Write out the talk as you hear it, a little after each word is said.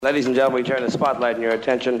Ladies and gentlemen, we turn the spotlight and your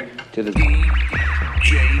attention to the DJ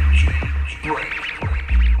Break.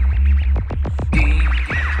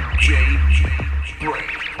 DJ Break.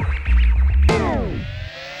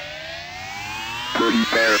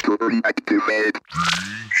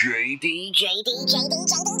 DJ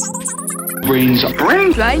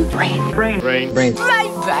BrainZ. Brain.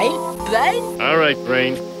 All right,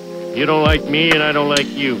 Brain. You don't like me and I don't like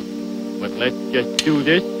you. But let's just do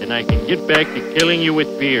this and I can get back to killing you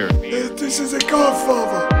with beer. This is a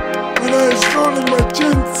Godfather. When I was rolling my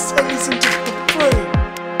gents, I listen to the brain.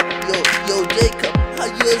 Yo, Jacob, how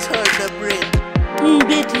you has heard the brain?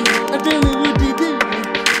 Betty, I tell you what they do.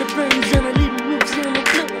 The brains and I leave the roofs on the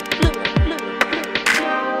floor.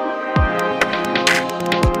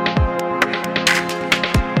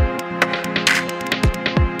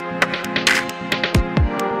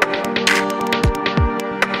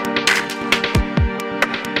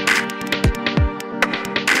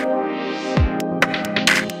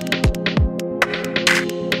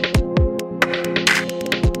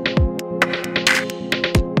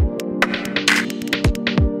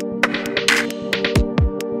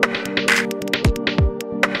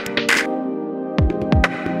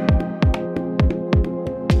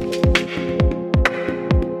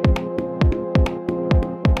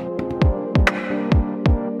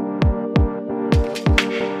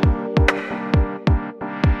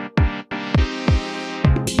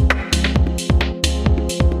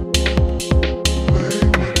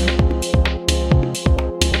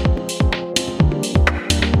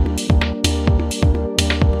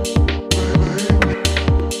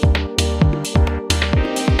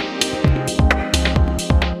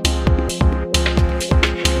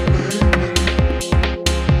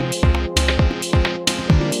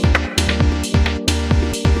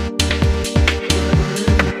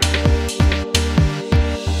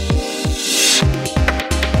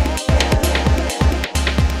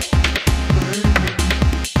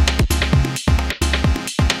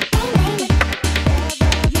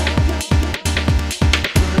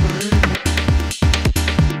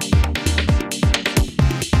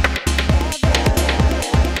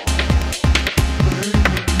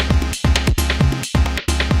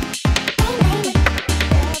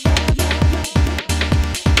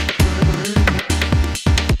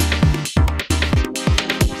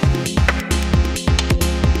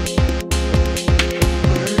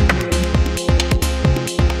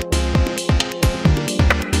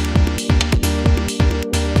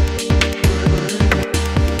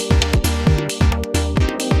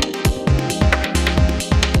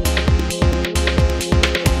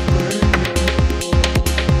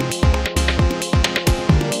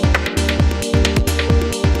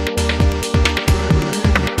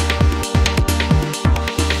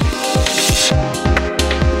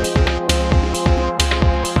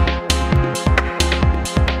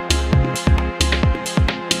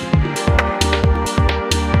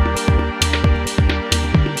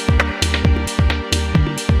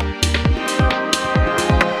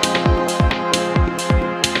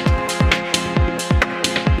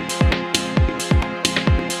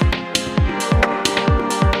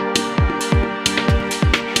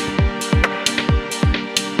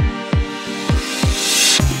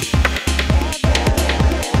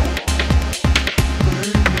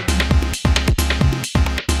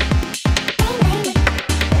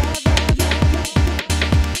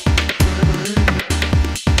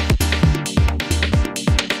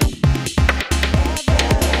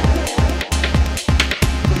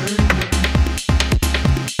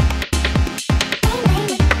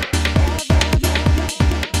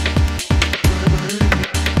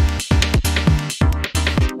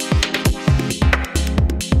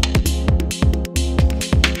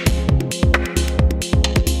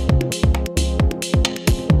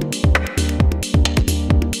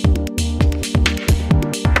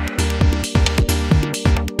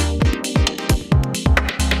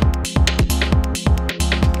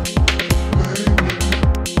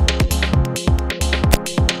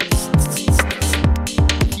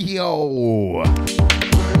 Yo,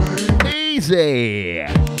 easy.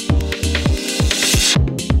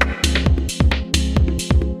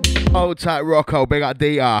 Old tight Rocco, big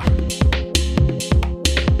idea.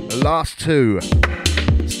 The last two.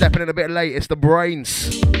 Stepping in a bit late, it's the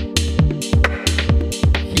BrainZ.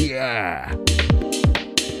 Yeah.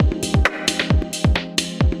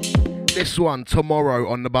 This one tomorrow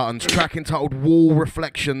on the buttons. Track entitled Wall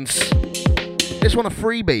Reflections. This one a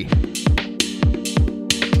freebie.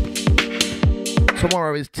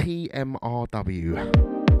 Tomorrow is TMRW.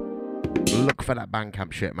 Look for that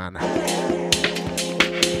Bandcamp shit, man.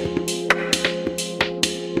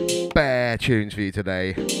 bare tunes for you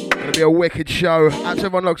today. Gonna be a wicked show. Out to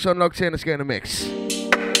everyone locked in, let's get in the mix.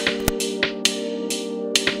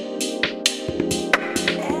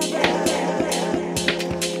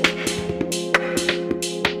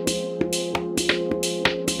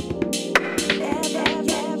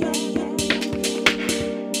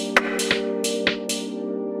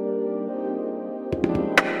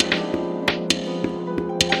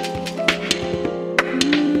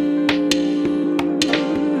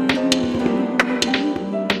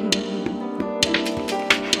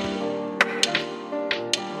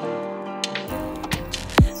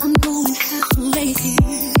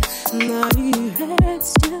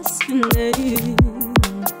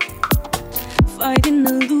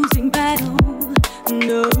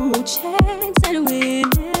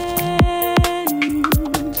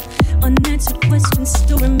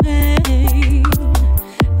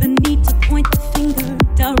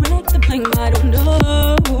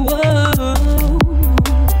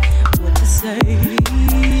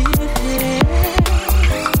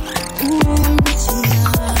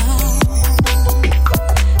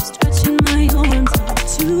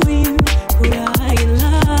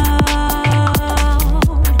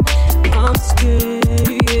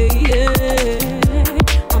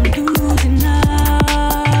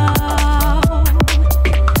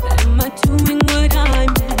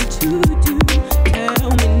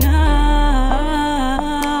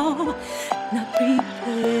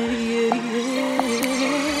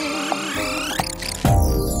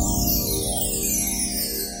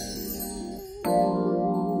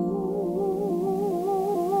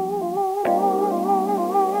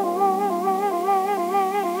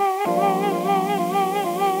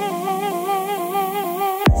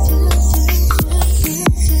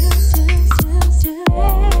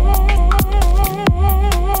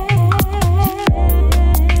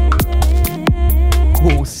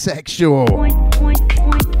 Sexual.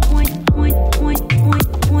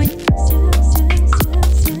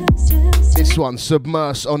 This one,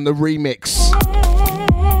 Submerse on the remix.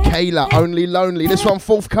 Kayla, Only Lonely. This one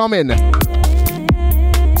forthcoming. We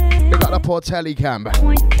got the poor telecam.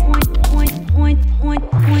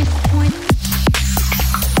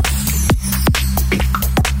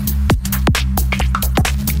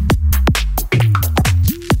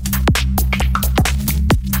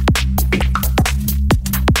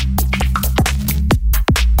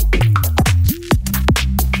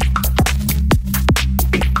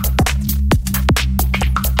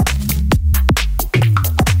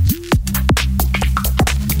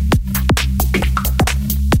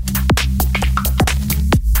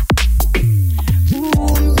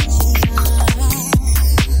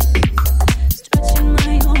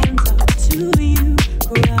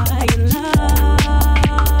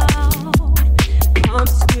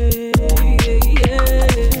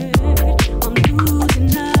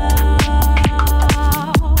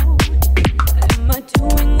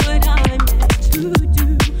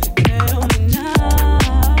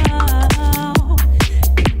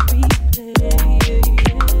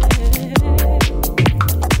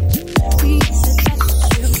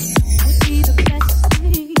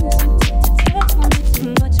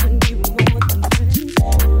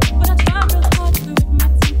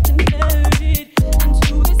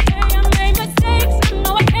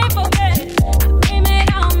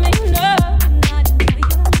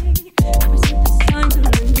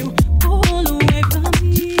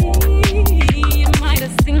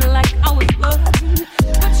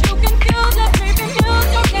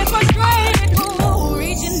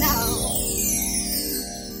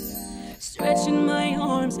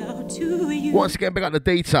 Once again, big up the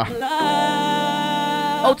Dita.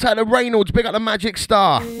 Old Tyler Reynolds, big up the Magic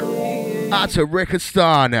Star. Out to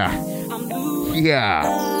Rickistan. Yeah.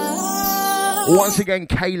 Once again,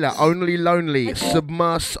 Kayla, Only Lonely,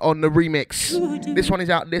 Submerse on the remix. This one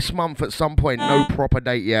is out this month at some point, no proper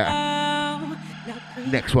date yet.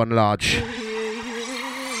 Next one, large.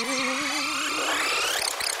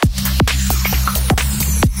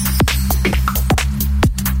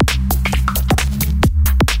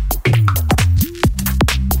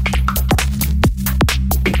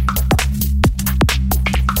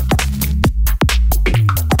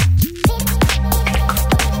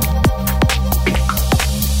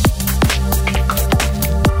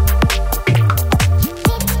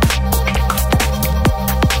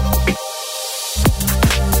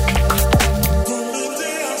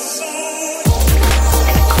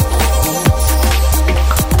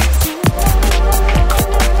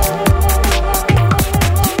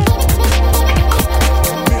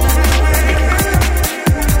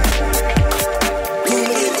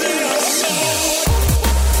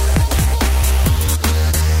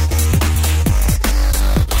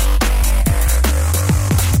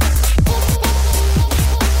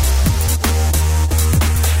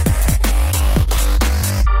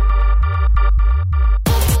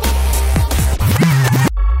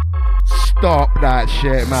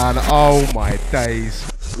 shit, man. Oh my days.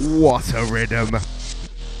 What a rhythm.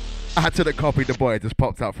 Add to the copy the boy just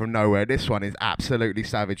popped up from nowhere. This one is absolutely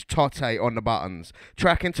savage. Totte on the buttons.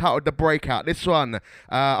 Track entitled The Breakout. This one,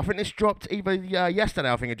 I think this dropped either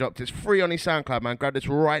yesterday, I think it dropped. It's free on his SoundCloud, man. Grab this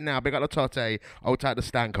right now. Big up the Totte. I'll take the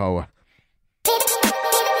Stanko.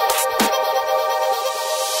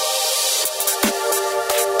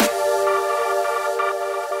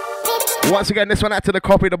 Once again, this one out to the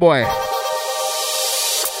copy the boy.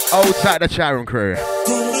 Old side the Sharon crew.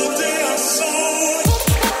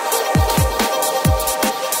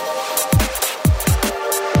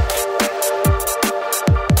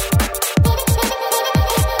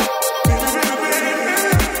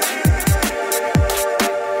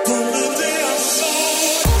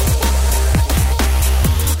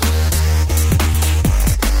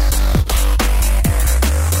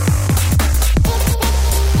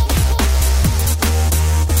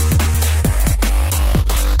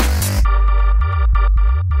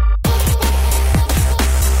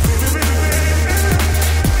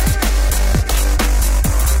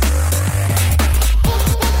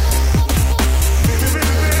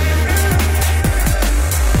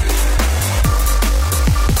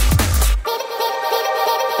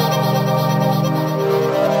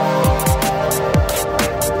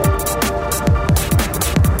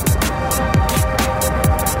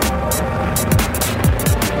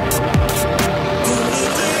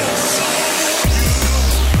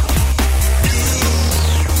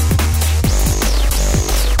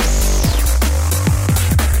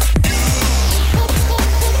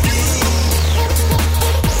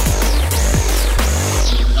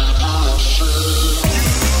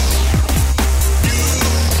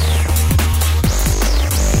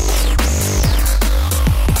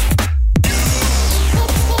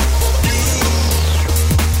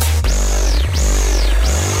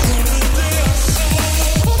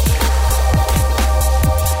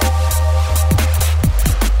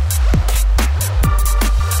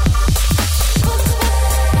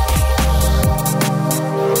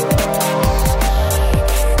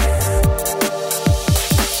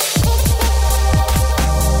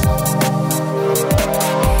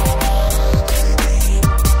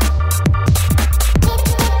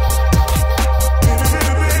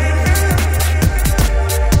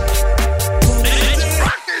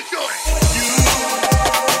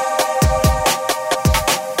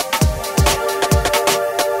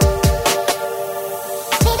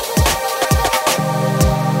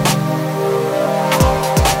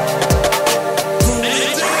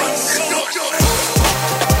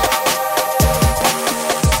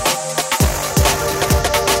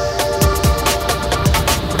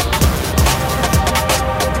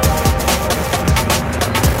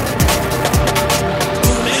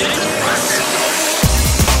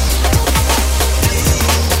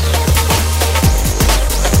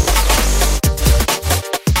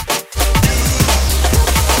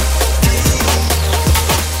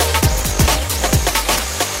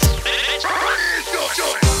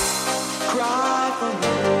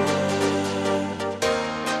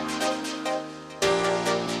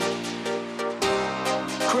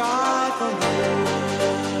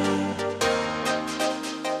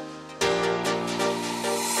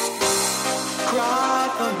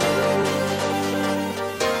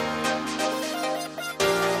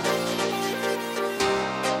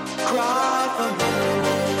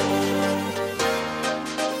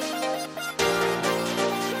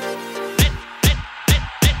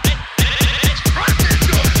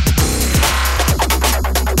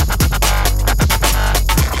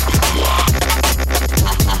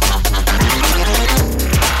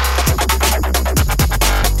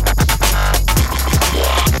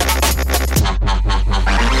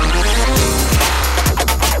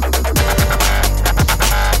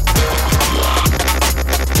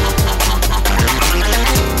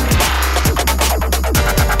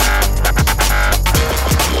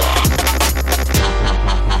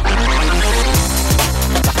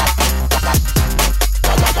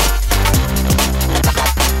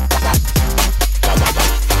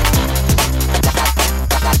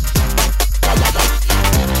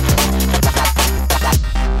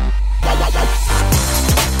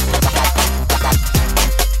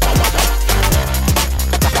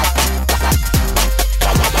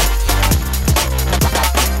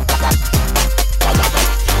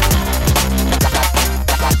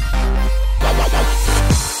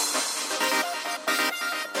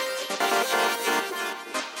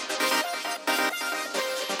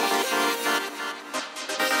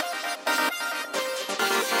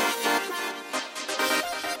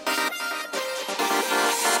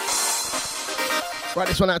 Right,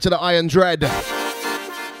 this one out to the Iron Dread.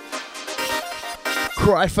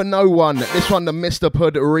 Cry for No One. This one, the Mr.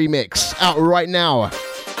 Pud remix, out right now.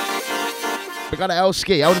 We got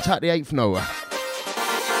Elski, I'll attack the 8th no.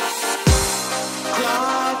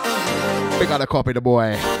 We gotta copy the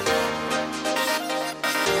boy.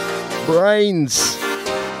 BrainZ.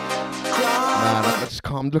 Man, I just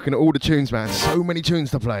can't. I'm looking at all the tunes, man. So many tunes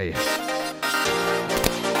to play.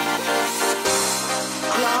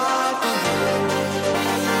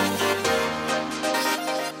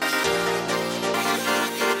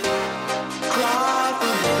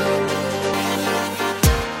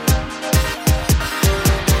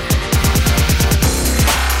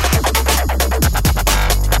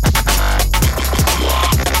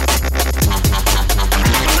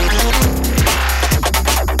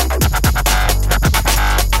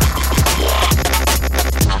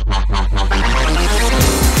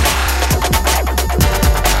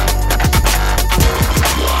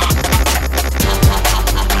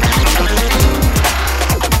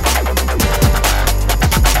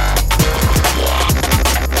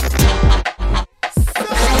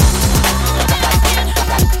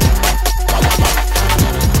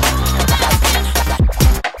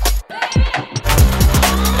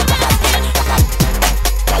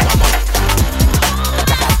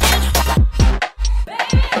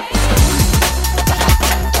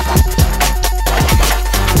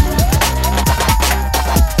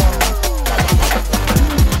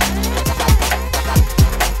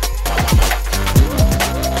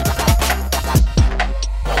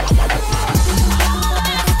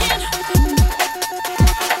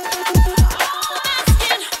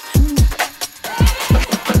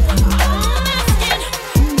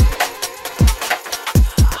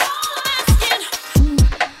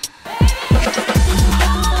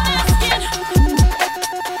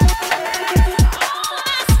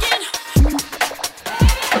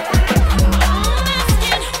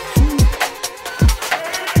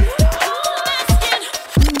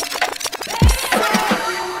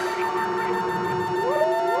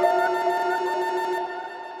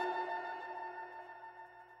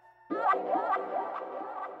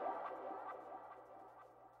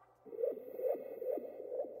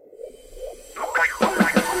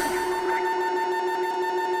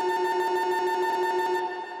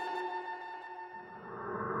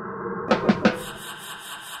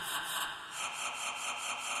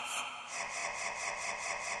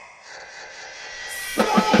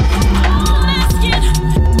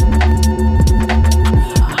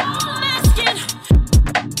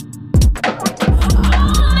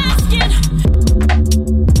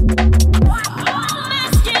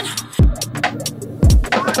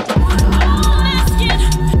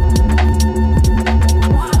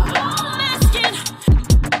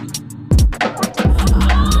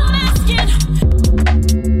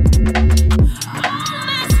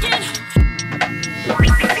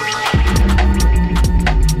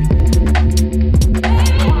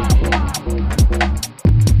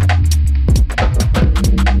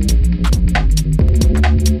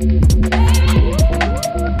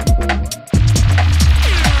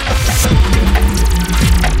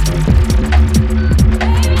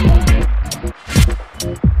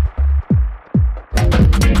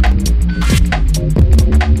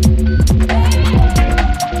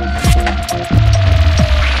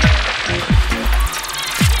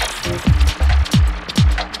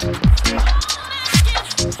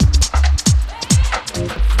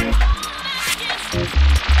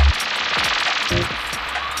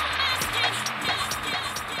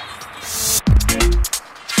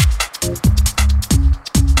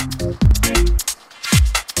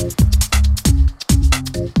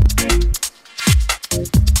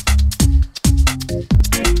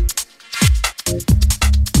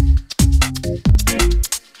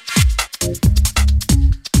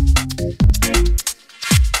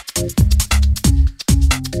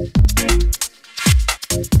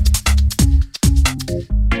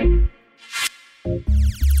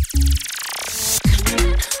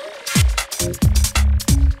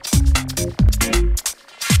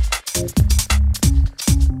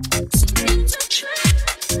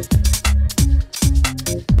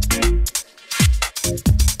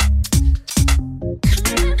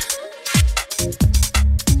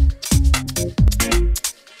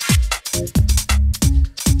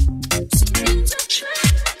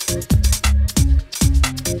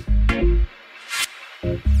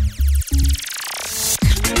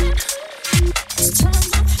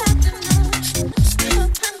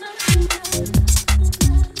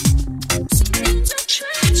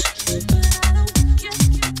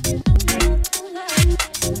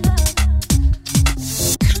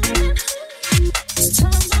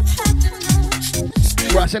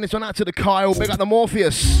 send this one out to the Kyle. Big up the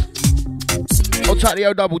Morpheus. I'll take the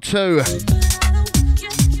O22.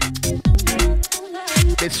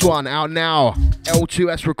 This one out now.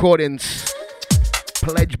 L2S Recordings.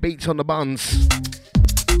 Pledge Beats on the buns.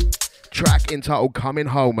 Track entitled Coming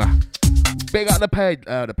Home. Big up the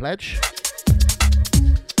pledge.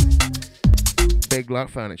 Big like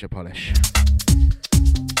furniture polish.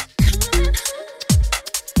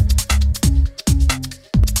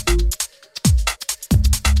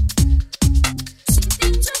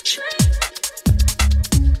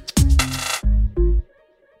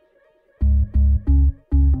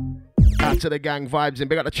 Out to the gang vibes and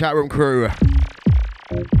big up the chat room crew.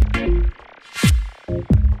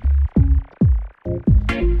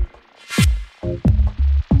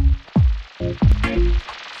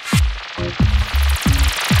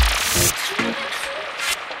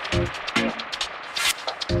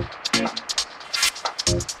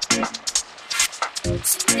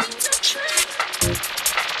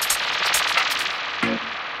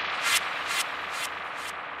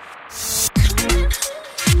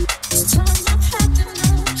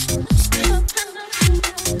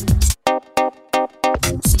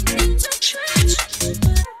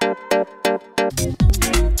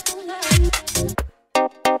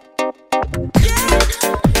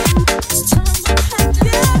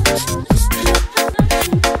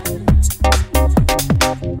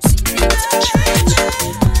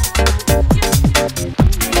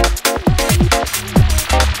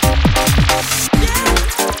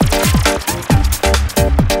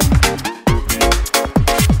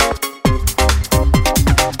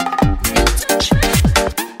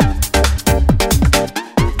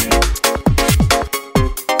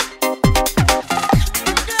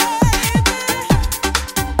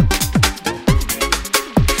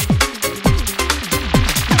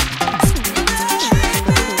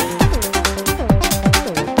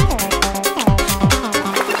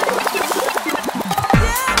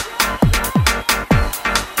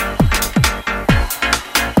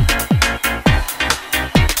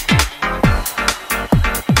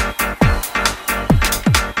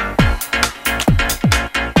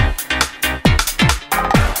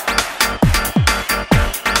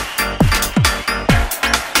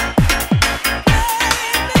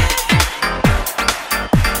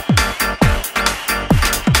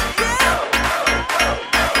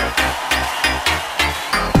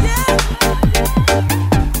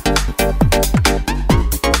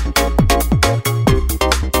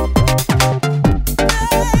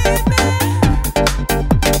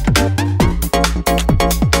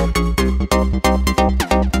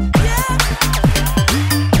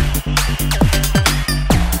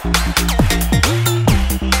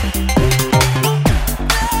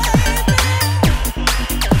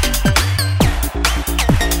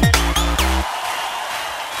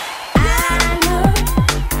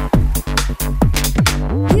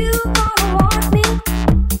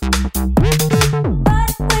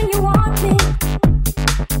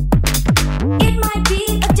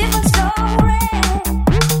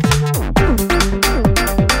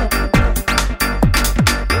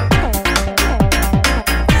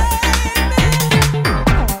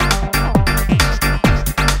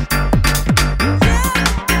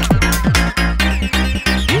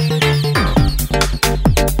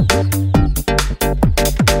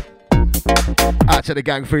 To the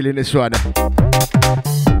gang feeling this one.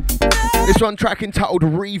 This one track entitled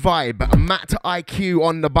Revibe. Matt IQ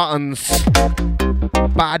on the buttons.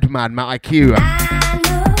 Bad man, Matt IQ.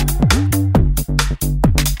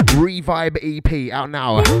 Revibe EP out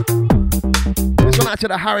now. This one out to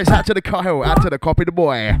the Harris, out to the Kyle, out to the Copy the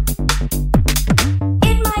Boy.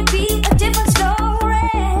 It might be a different story.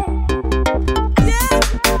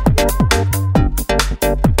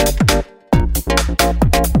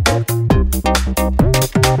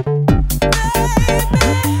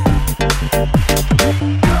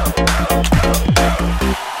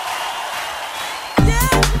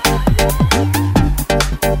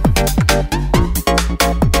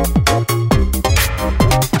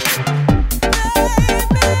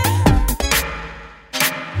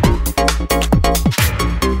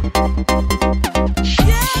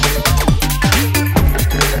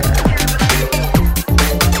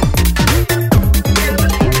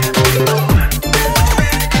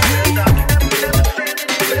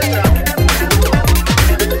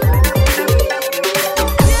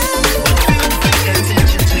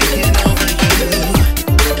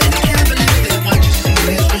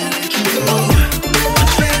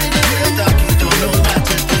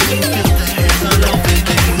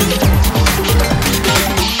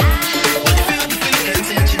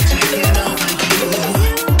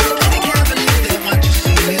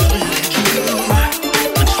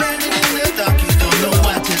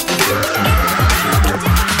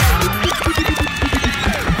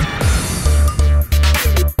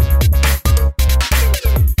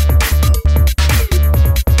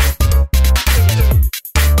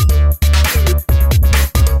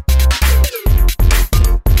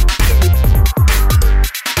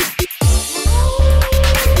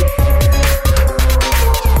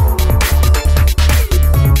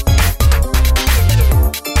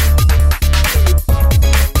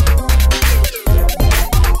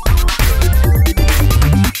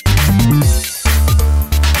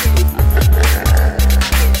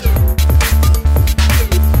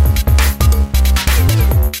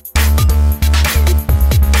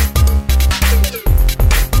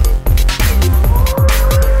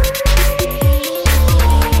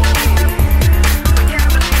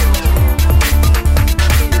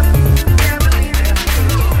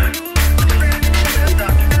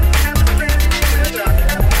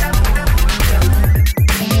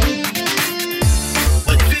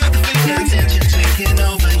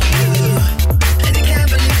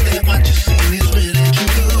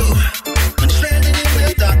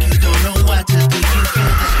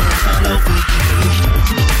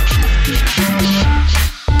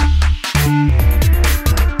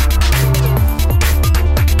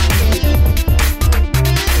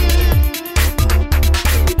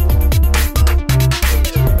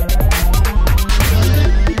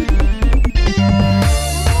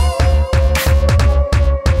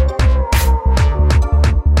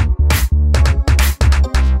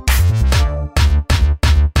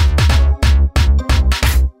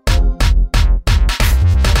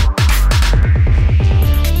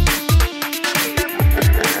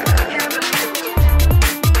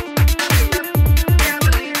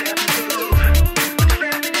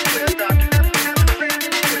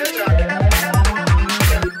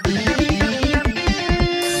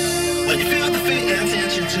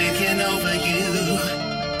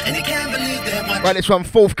 Right, this one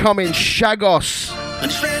forthcoming, Shagos,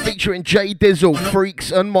 featuring J Dizzle,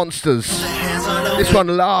 Freaks and Monsters. This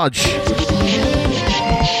one large. Big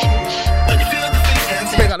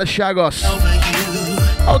up the Shagos.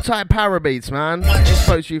 Hold tight Parabeats, man. I've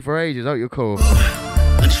spoke to you for ages. Hope you're cool.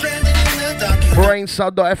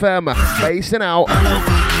 BrainZ.fm, facing out.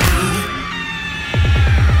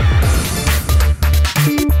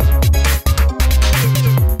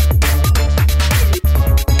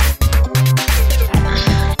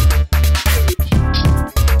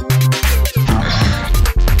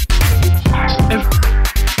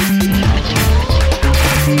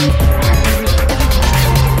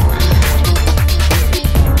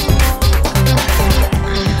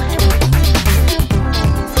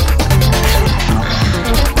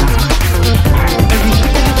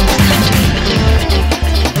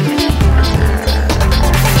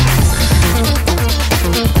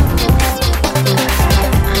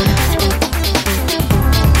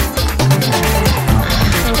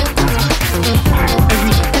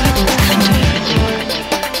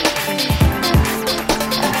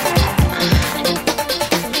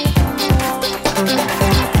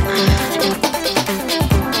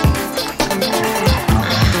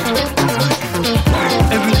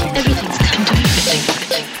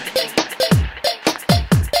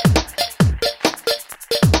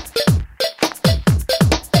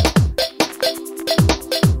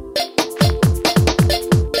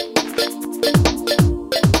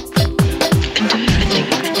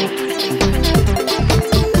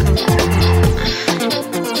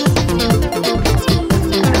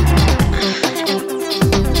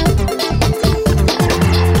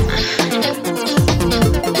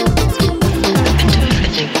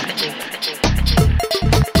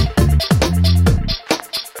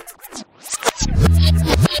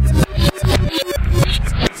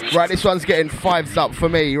 Right, this one's getting fives up for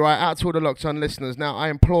me, right, out to all the Locked On listeners. Now, I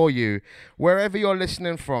implore you, wherever you're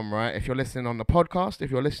listening from, right, if you're listening on the podcast,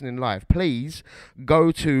 if you're listening live, please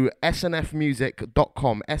go to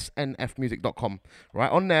snfmusic.com, snfmusic.com.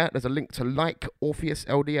 Right, on there, there's a link to Like Orpheus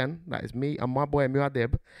LDN. That is me and my boy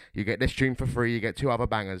Muad'Dib. You get this tune for free, you get 2 other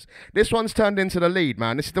bangers. This one's turned into the lead,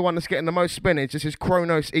 man. This is the one that's getting the most spinach. This is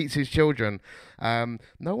Kronos Eats His Children.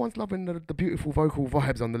 No one's loving the beautiful vocal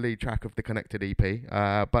vibes on the lead track of the Connected EP,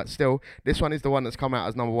 but still, this one is the one that's come out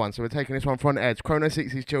as number 1. So we're taking this one front edge. Kronos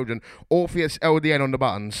Eats His Children. Orpheus LDN on the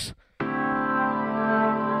buttons.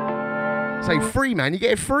 Say free, man. You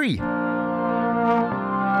get it free.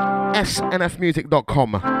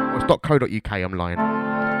 snfmusic.com. Or it's .co.uk, I'm lying.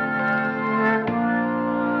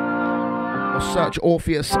 Or search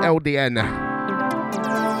Orpheus LDN.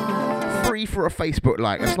 Free for a Facebook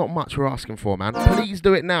like. That's not much we're asking for, man. Please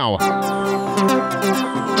do it now.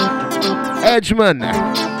 Edgeman.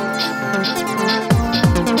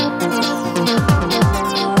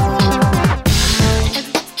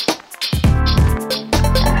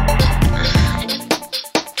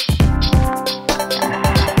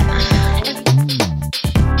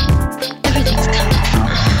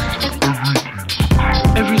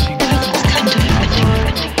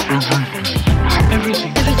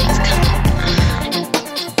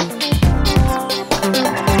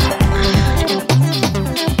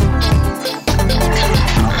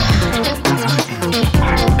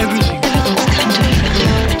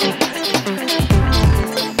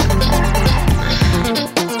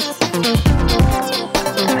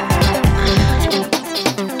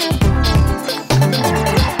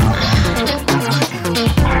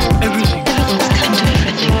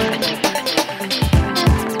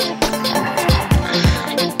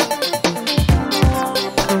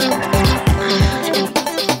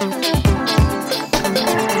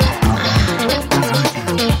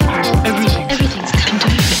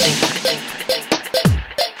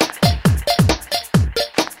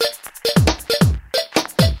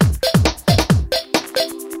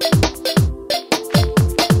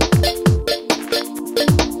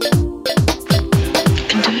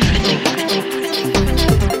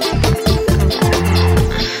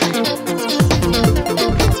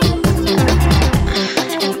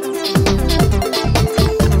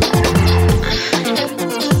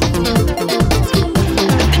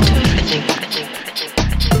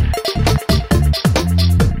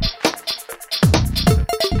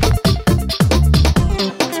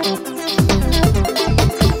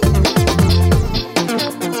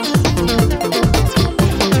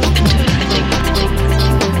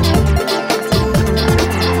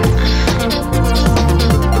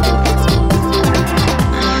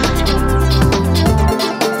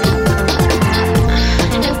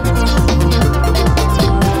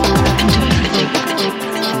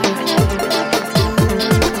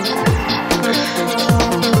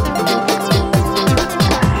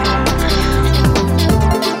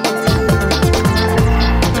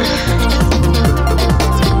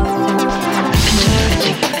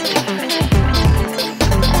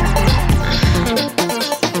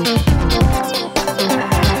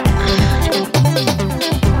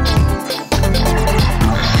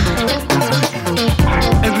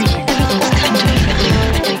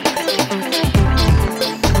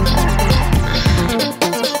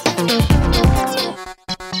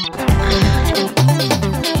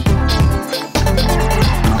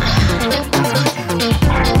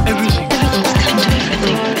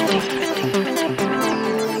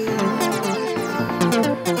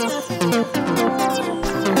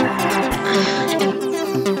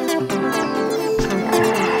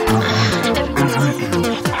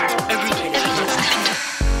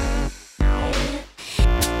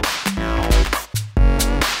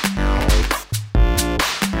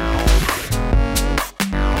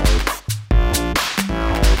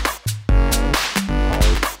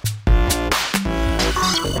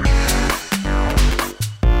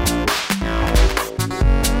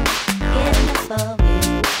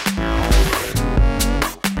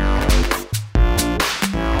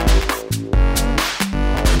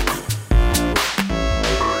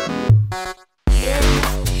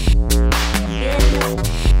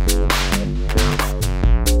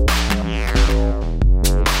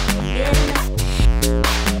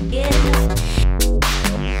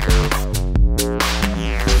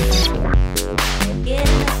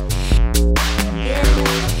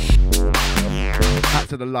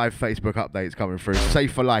 to the live Facebook updates coming through.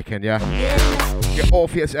 Safe for liking, yeah? Get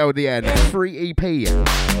Orpheus LDN, free EP.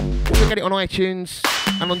 Also get it on iTunes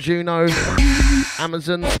and on Juno,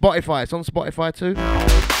 Amazon, Spotify. It's on Spotify too.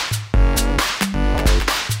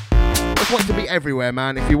 Just want it to be everywhere,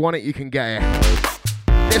 man. If you want it, you can get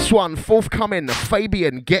it. This one, forthcoming,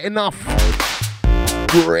 Fabian, Get Enough.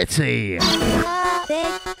 Gritty.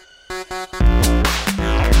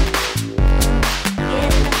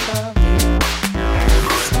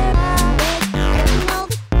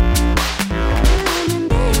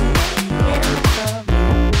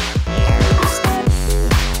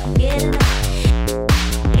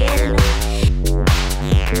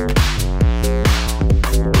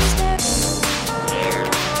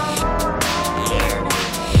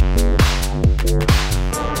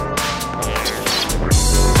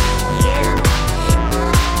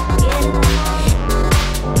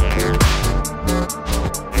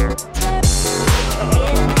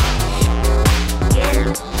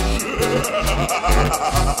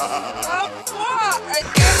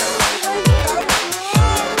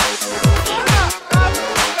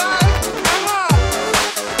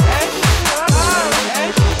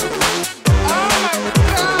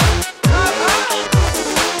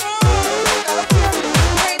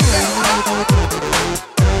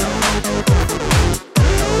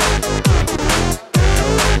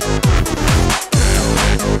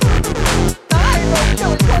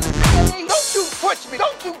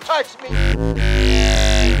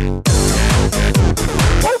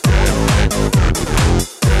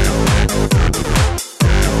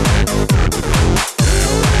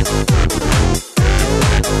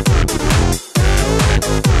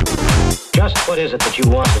 What is it that you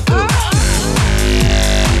want to do?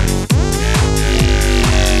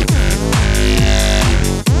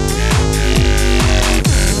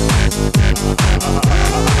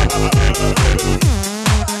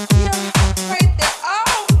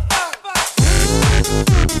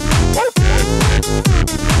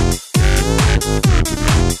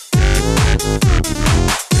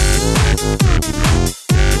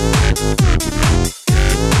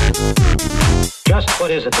 What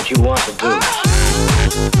is it that you want to do?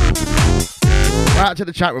 Right to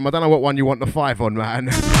the chat room. I don't know what one you want the 5 on, man.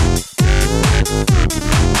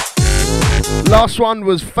 Last one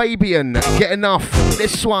was Fabian, Get Enough.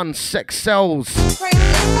 This one, Sex Sells.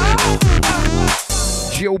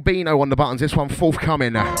 Gilbino on the buttons. This one,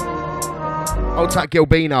 forthcoming. Old tight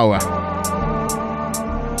Gilbino.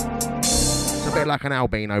 It's a bit like an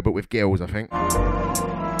albino, but with gills, I think.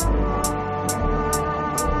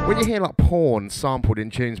 When you hear like porn sampled in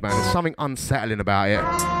tunes, man, there's something unsettling about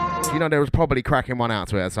it. You know, there was probably cracking one out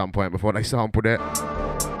to it at some point before they sampled it.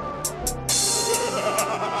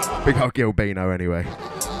 Big old Gilbino, anyway.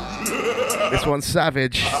 This one's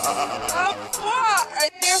Savage.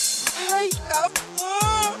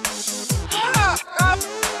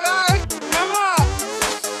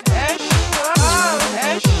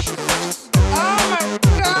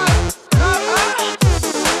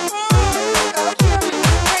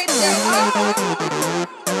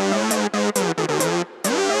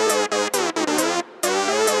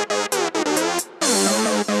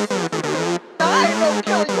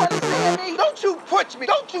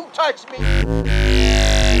 Don't you touch me!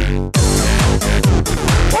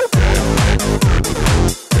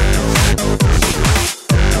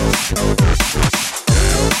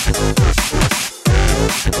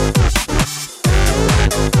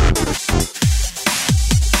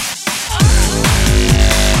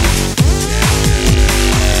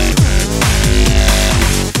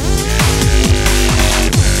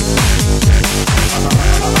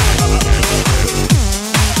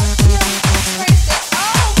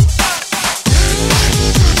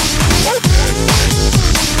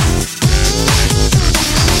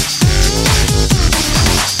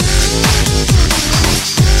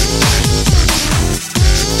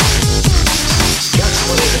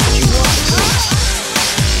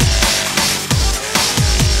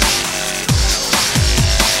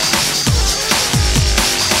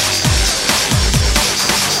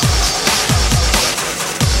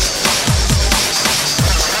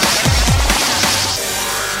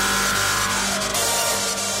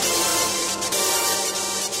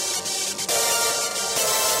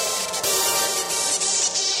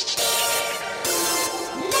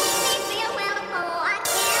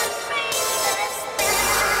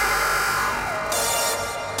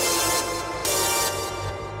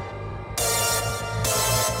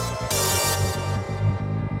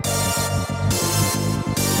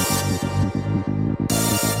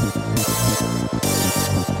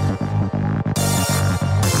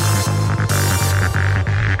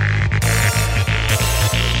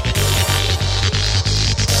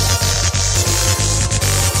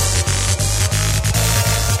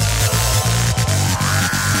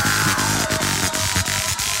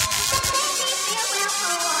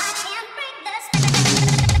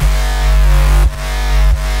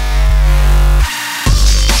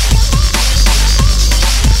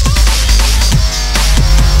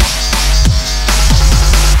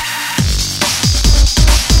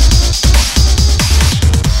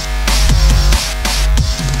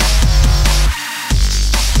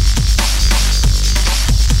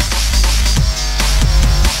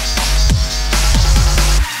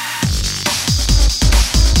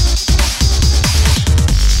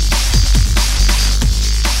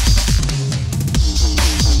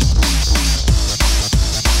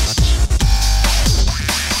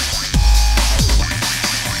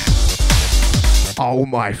 Oh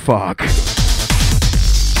my fuck.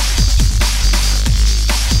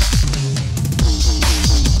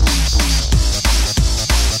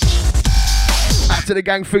 Out to the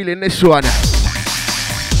gang feeling this one.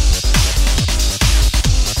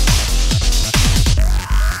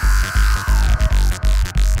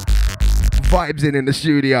 Vibes in the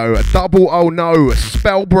studio. Double oh no.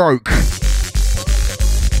 Spell broke.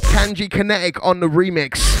 Kanji Kinetic on the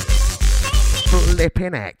remix.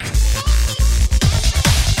 Flippin' heck.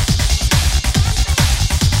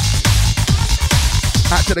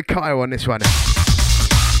 Out to the Kyle on this one.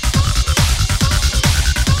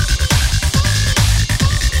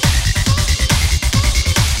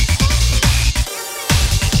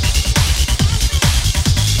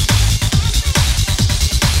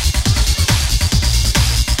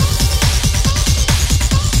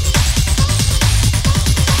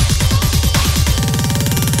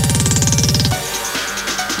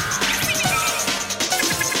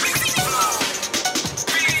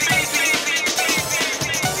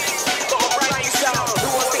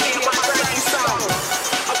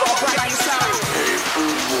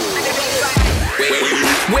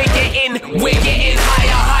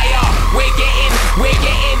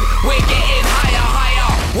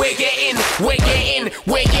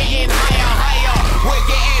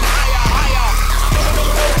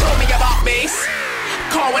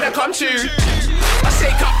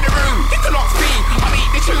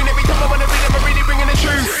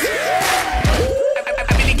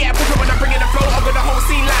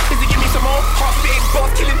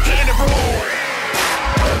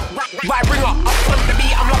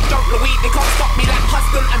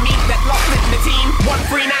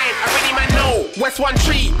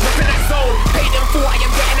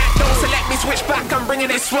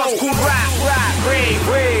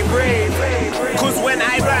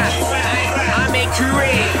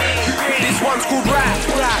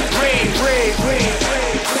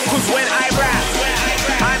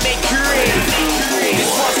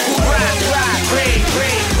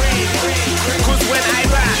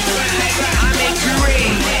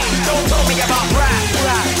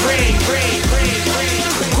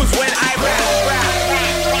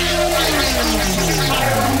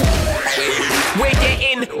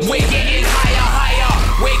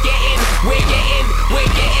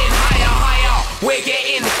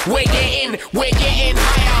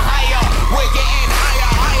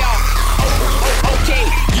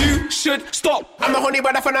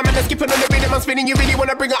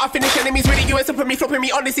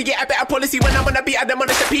 Honestly, get a better policy when I'm on the beat. I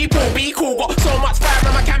demolish the people. Be cool, got so much fire,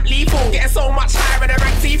 man, I can't lethal. Getting so much higher than a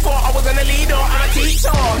rank T4. I wasn't a leader, I'm a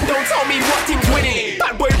teacher. Don't tell me what team's winning.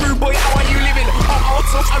 Bad boy, rude boy, how are you living?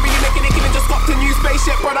 I'm really making it, killing, just got the new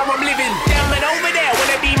spaceship, brother, I'm living. Them men over there, when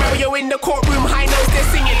they be Mario in the courtroom, high notes, they're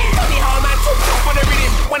singing. Funny how a man took off on the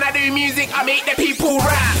rhythm. When I do music, I make the people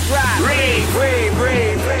rap. Rave.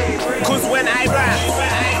 Cause when I rap,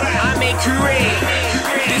 I make you rave.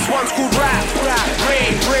 This one's called rap.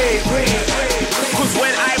 Rave. Cause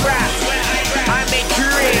when I rap, I make you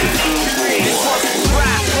rave. This one's called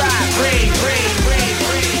rap. Rave.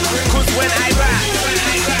 Cause when I rap,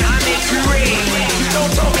 I make you rave.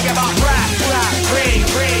 Don't talk me about rap. Rave.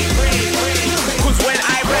 Cause when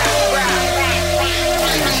I rap.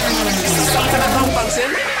 Something I can't function.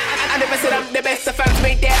 I never said I'm the best, the fans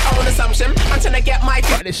made their own assumption. I'm trying to get my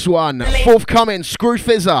this one, forthcoming, Screw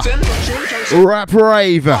Fizzer, Rap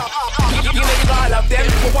Rave. You know you gotta love them,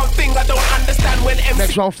 but one thing I don't understand when MC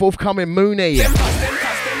Next one, forthcoming, Mooney. Don't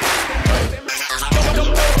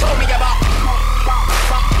tell me about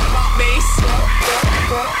bass.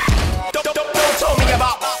 Don't tell me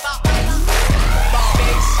about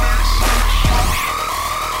bass.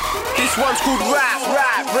 This one's called rap,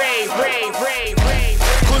 rave.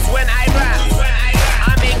 Cause when I rap,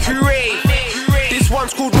 I make you rave. This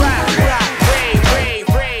one's called rap, rave.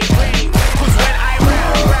 Cause when I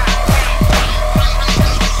rap.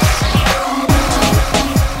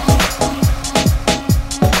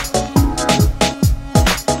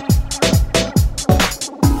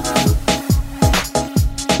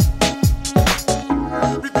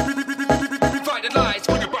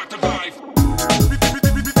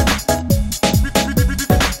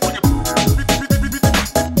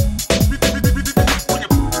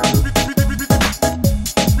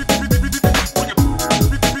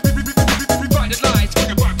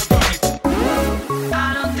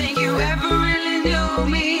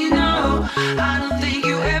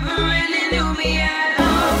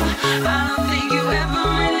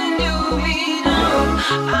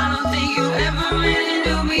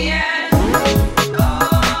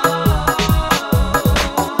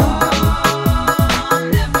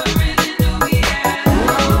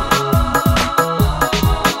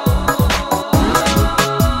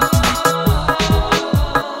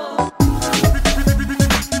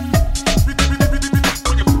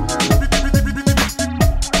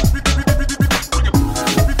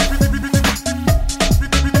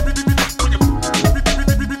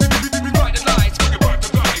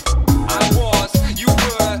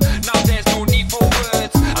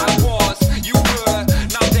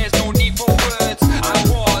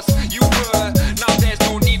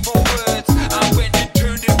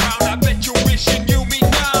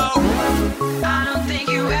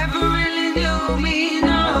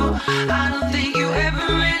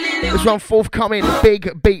 This one forthcoming,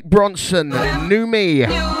 Big Beat Bronson, New Me,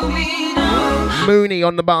 Mooney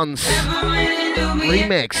on the buns,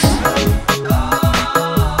 remix.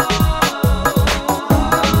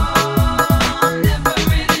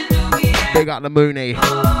 Big up the Mooney.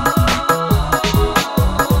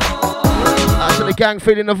 Out to the gang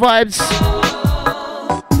feeling the vibes.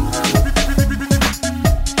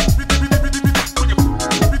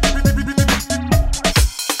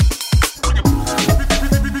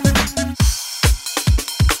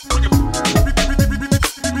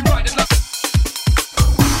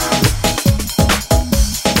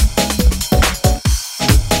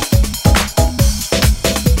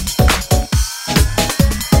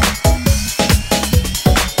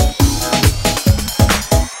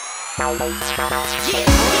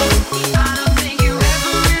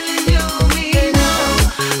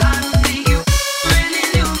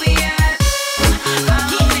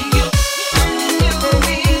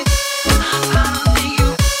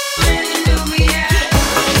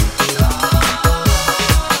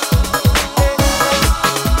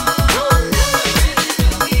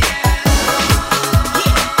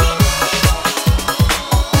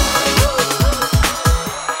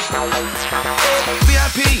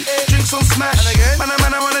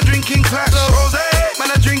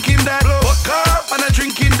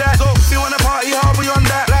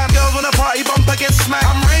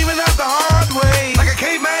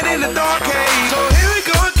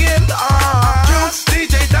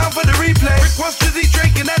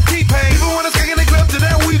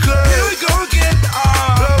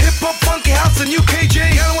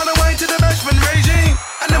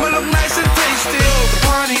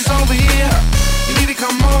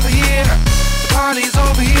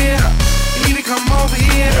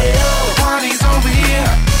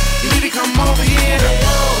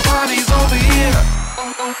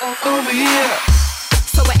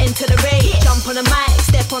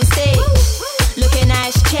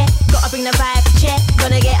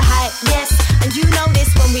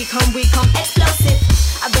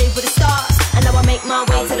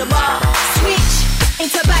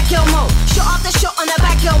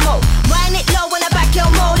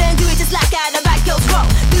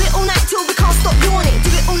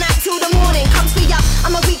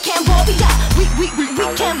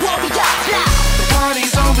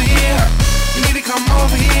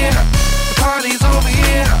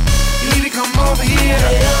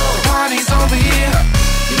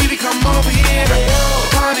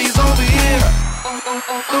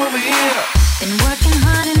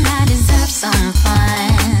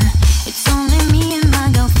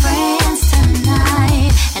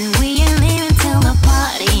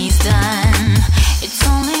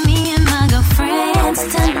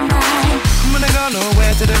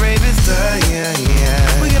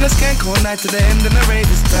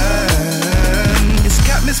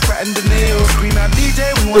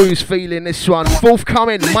 Who's feeling this one?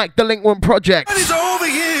 Forthcoming, Mike Delinquent Project.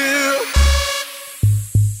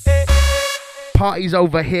 Party's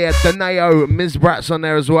over here. Deneo, Ms. Brat's on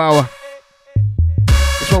there as well.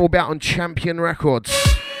 This one will be out on Champion Records.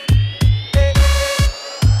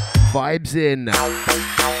 Vibes in. The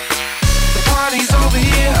party's over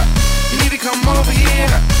here. You need to come over here.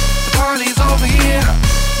 The party's over here.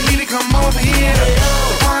 You need to come over here.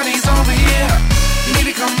 The party's over here. You need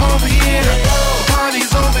to come over here. The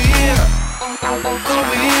party's over here.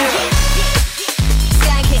 Over here.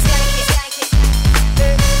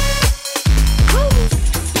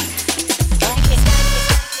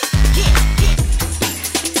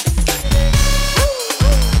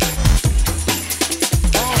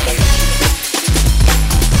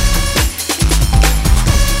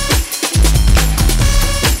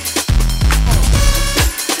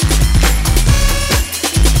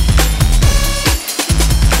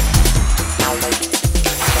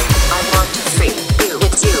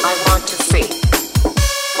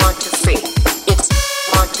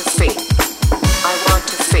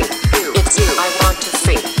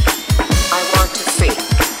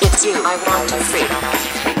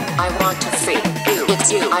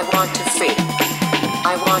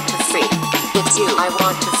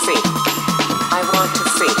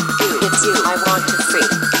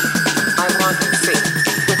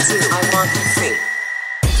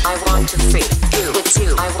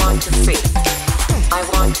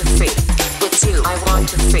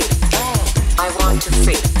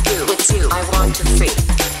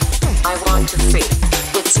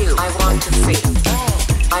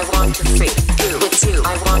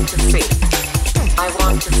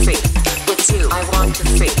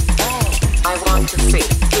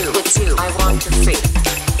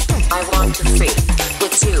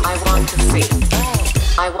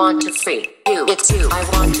 I want to see you. It's you. I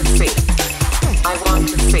want to see. I want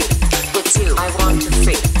to see. It's you. I want to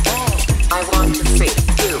see. I want to see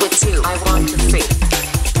you. It's you. I want to see.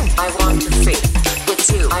 I want to see.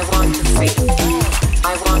 It's you. I want to see.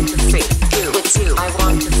 I want to see you. It's you. I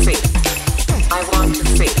want to see. I want to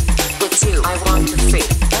see. It's you. I want to see.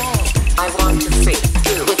 I want to see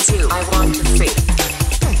you. It's you. I want to see.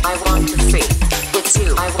 I want to see. It's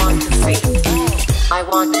you. I want to see. I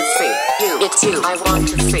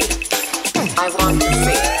want to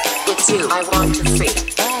see you. It's you. I want to see.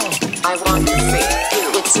 I want to see. It's you. I want to see. I want to see you.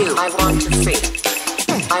 It's you. I want to see.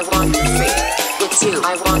 I want to see. It's you.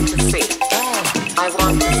 I want to see. I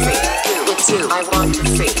want to see you. It's you. I want to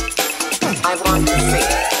see. I want to see.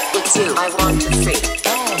 It's you. I want to see.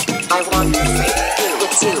 I want to see you.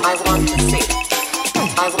 It's you. I want to see.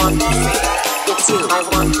 I want to see. It's you. I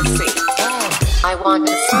want to see. I want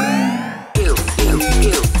to see. You. You.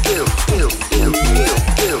 You. You. You. You. You.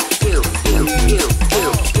 You. You. You. You.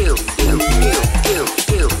 You. You. You. You. You.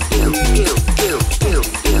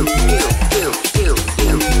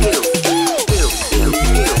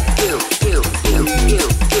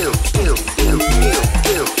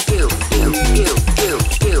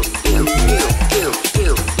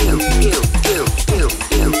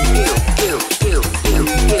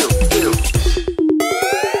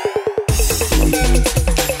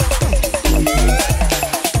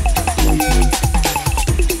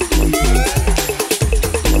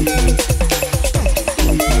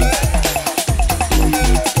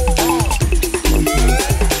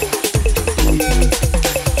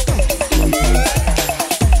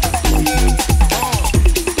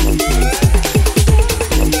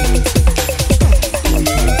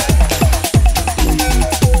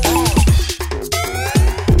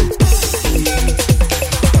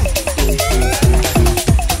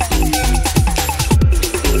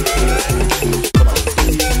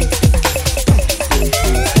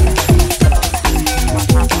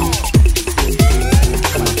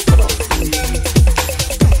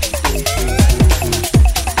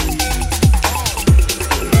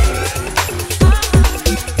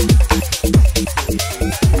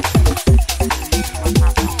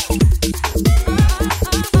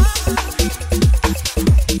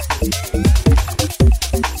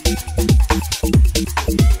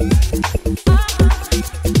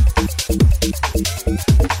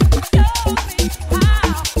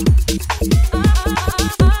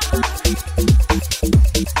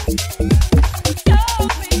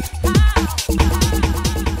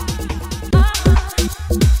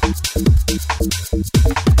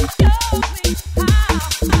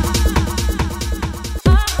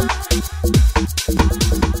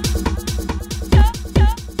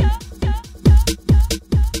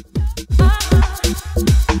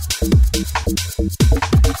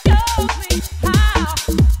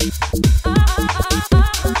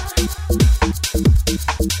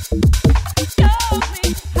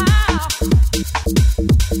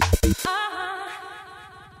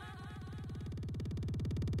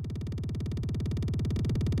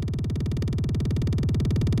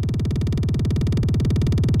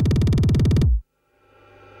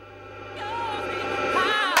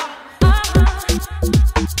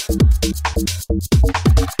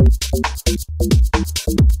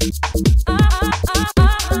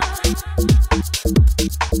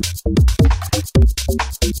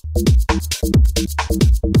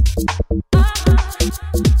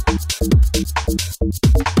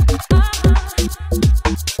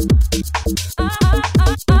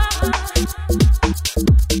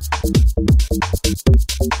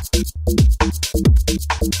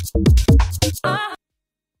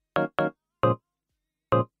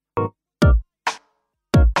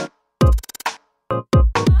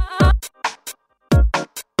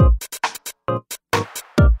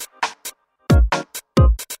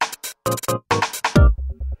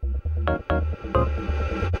 You.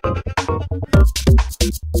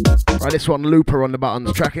 Right, this one, Looper on the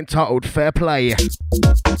buttons, track entitled Fair Play.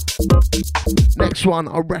 Next one,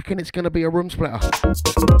 I reckon it's going to be a room splitter.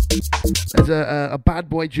 There's a bad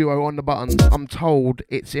boy duo on the buttons. I'm told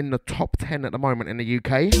it's in the top 10 at the moment in the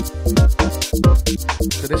UK.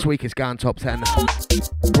 So this week it's going top 10.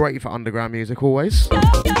 Great for underground music always.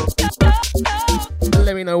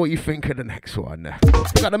 Let me know what you think of the next one.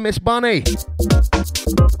 We got the Miss Bunny.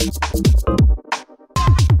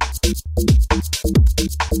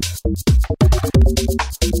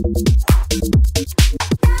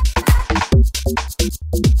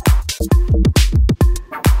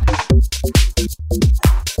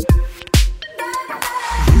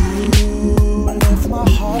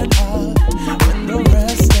 When the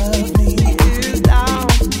rest of me is down,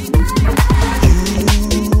 you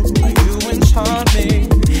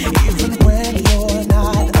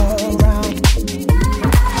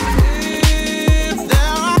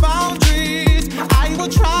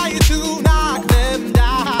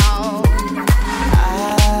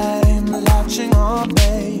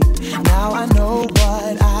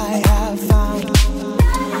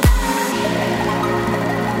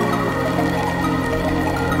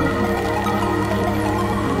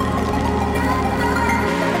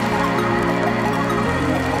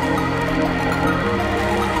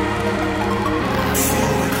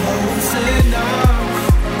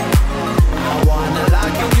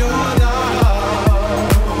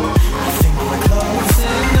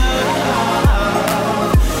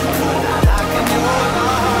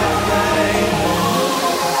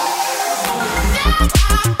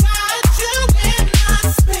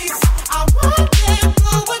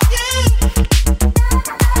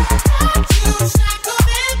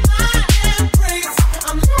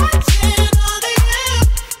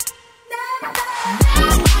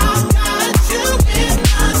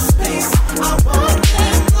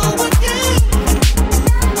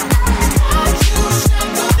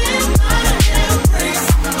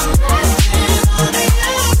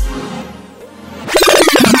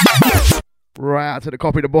out to the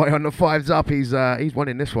Copy the Boy on the 5s up. He's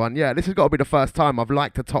winning this one. Yeah, this has got to be the first time I've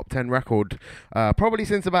liked a top 10 record. Probably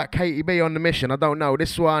since about Katie B on the Mission. I don't know.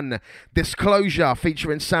 This one, Disclosure,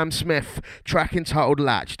 featuring Sam Smith. Track entitled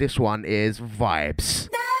Latch. This one is Vibes.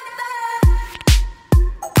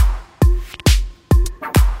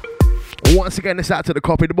 Once again, this out to the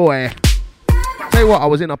Copy the Boy. Tell you what, I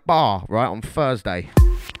was in a bar, right, on Thursday.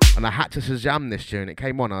 And I had to Shazam this tune. It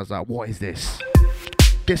came on. I was like, what is this?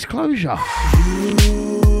 Disclosure.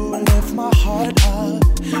 You lift my heart up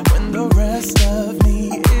when the rest of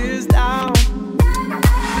me is down.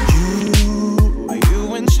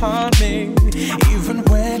 You enchant me even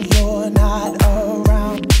when you're not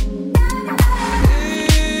around.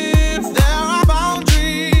 If there are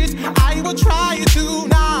boundaries, I will try to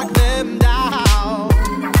knock them down.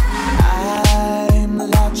 I'm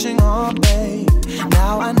latching on, babe.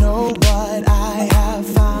 Now I know what I have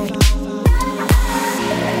found.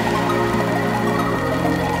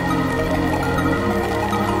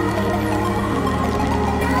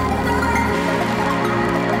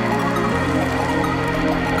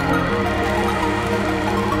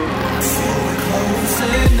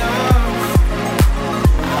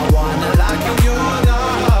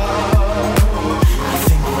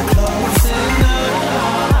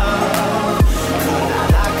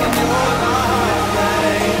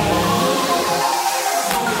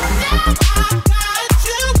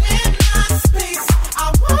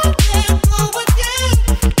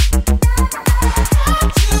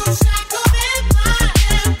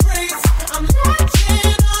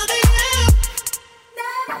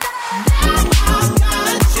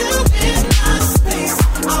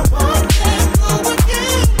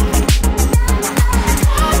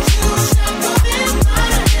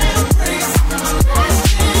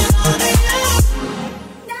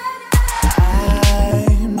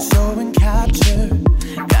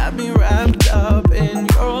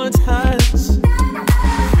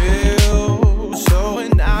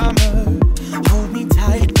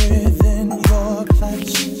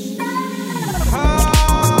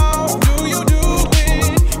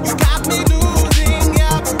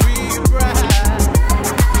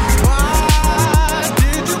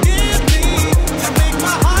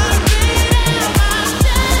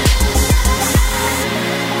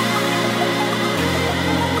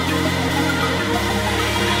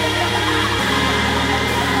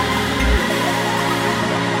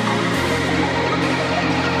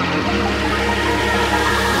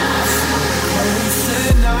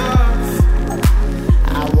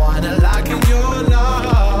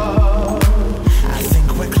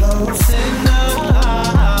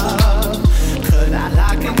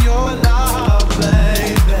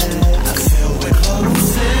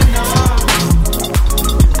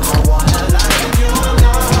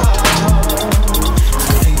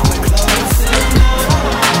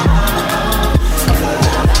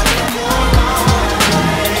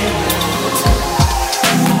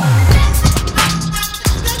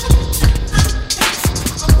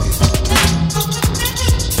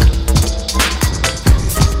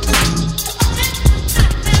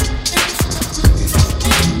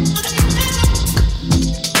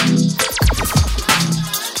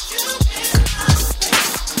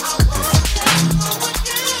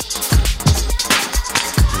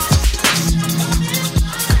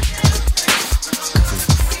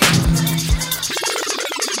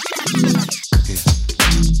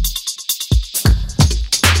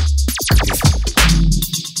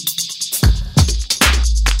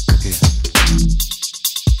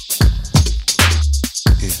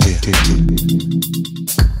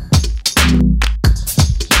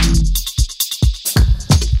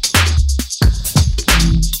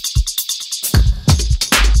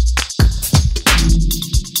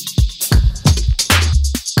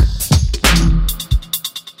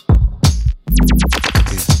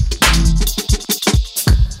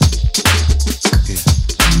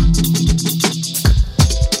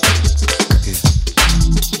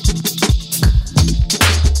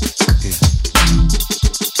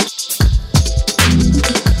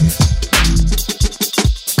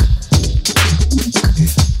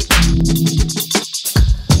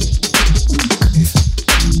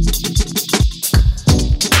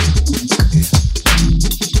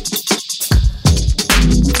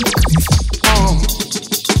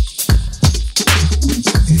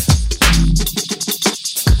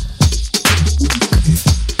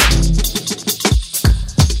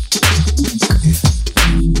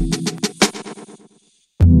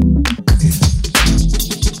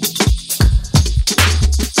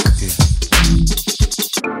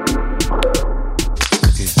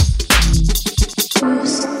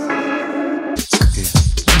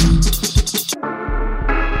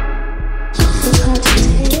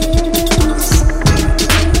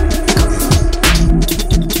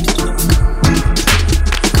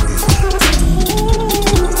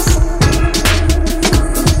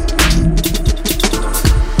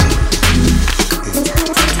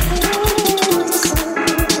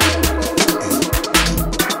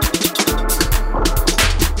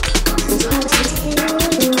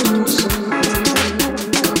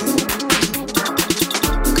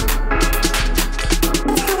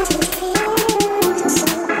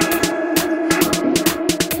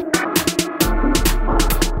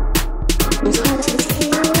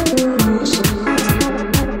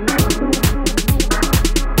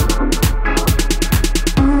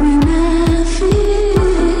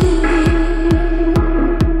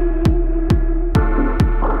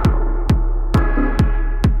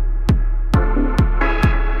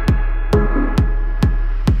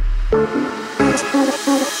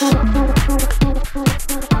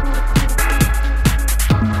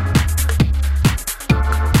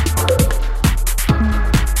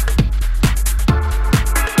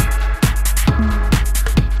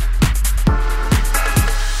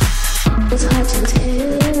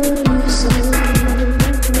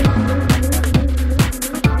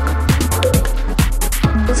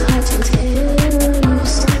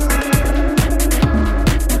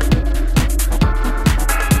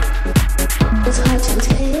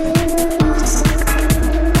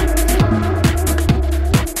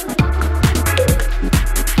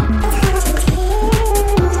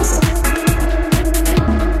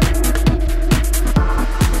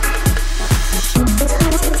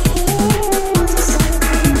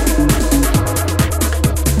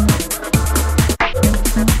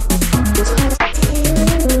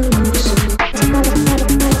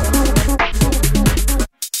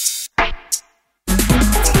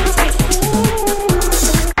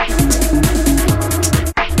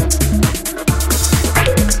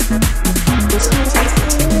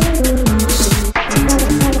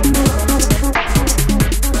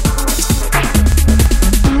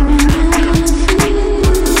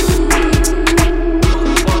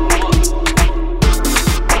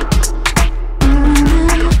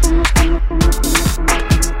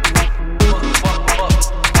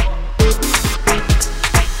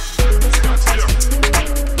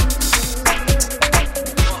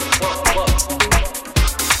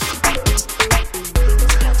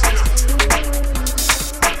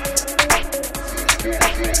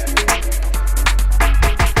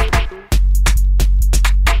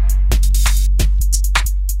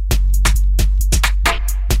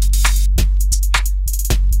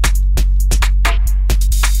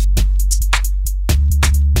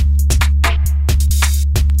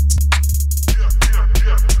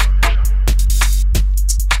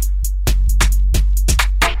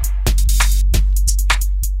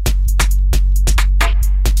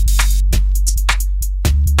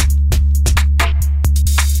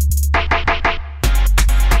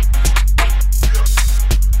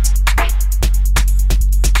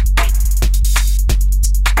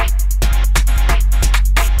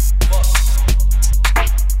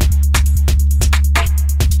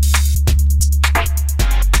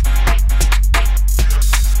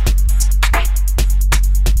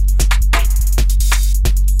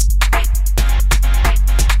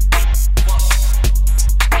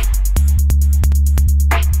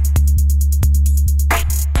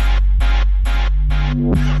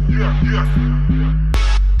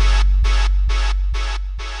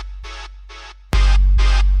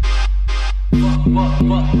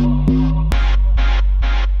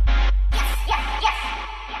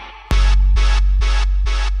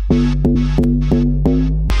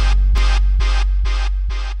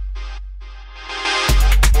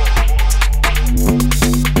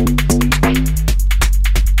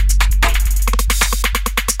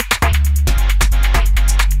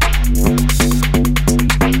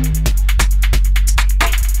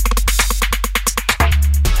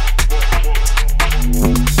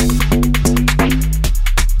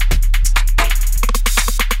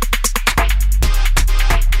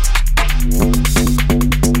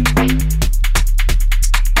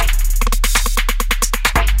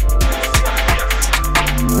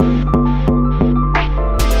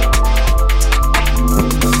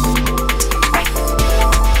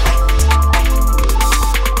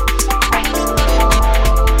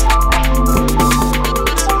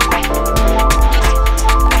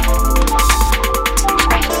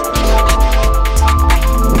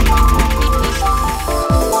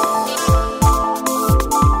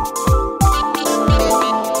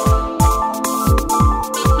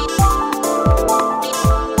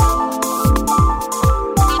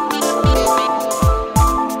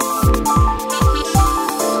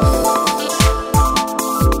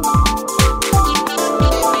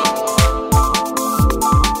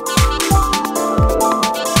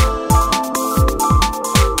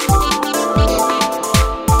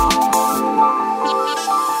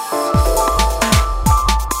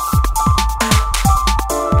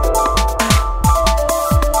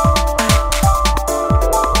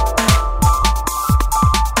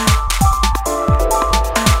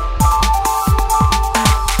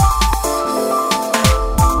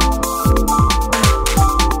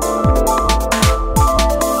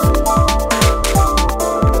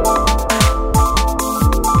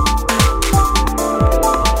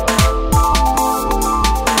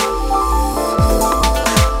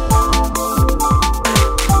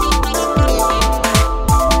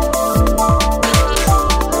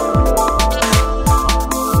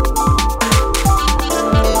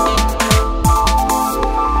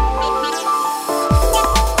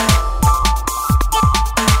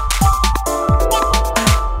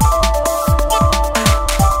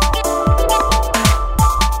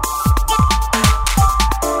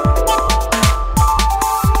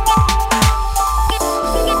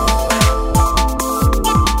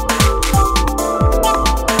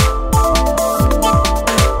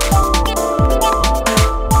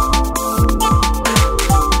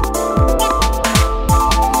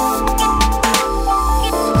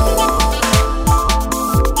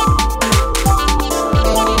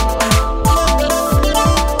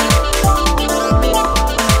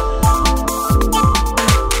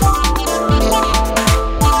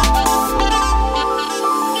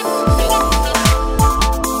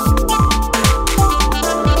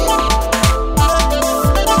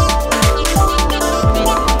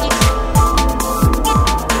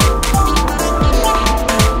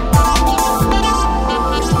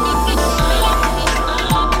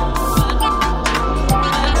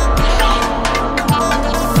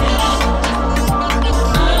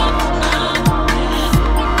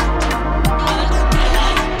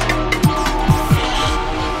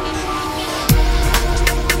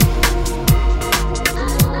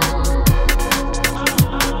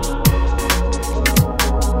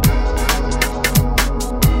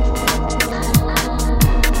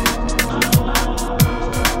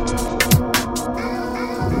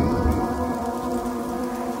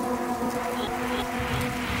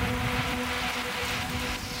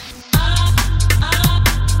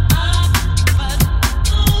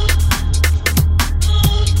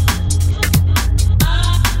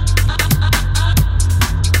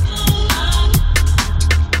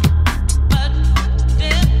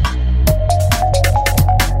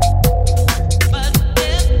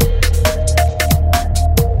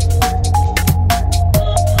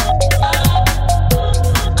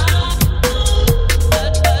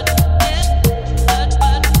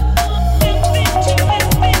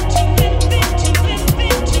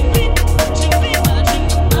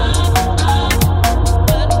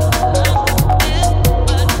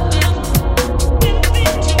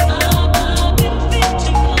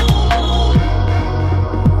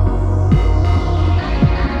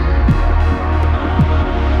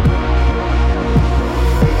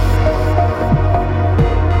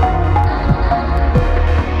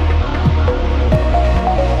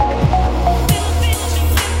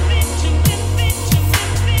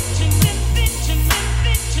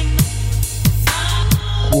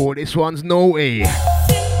 Whoa, this one's naughty.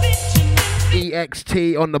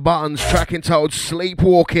 EXT on the buttons, track entitled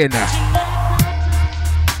Sleepwalking.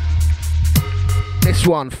 This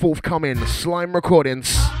one, forthcoming, Slime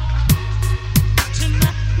Recordings.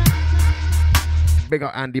 Big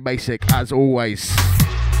up Andy Basic, as always.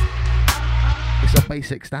 It's a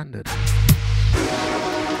basic standard.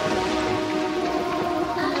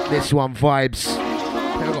 This one, Vibes.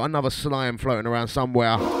 I think I've got another slime floating around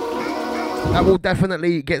somewhere. That will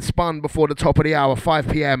definitely get spun before the top of the hour, 5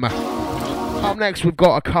 PM. Up next, we've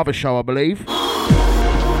got a cover show, I believe.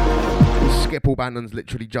 Skipple Bandon's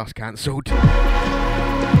literally just cancelled.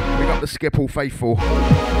 We got the Skipple faithful.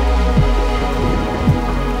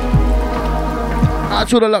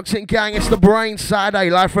 That's all the Locks In gang. It's the BrainZ Saturday,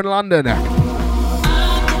 live from London.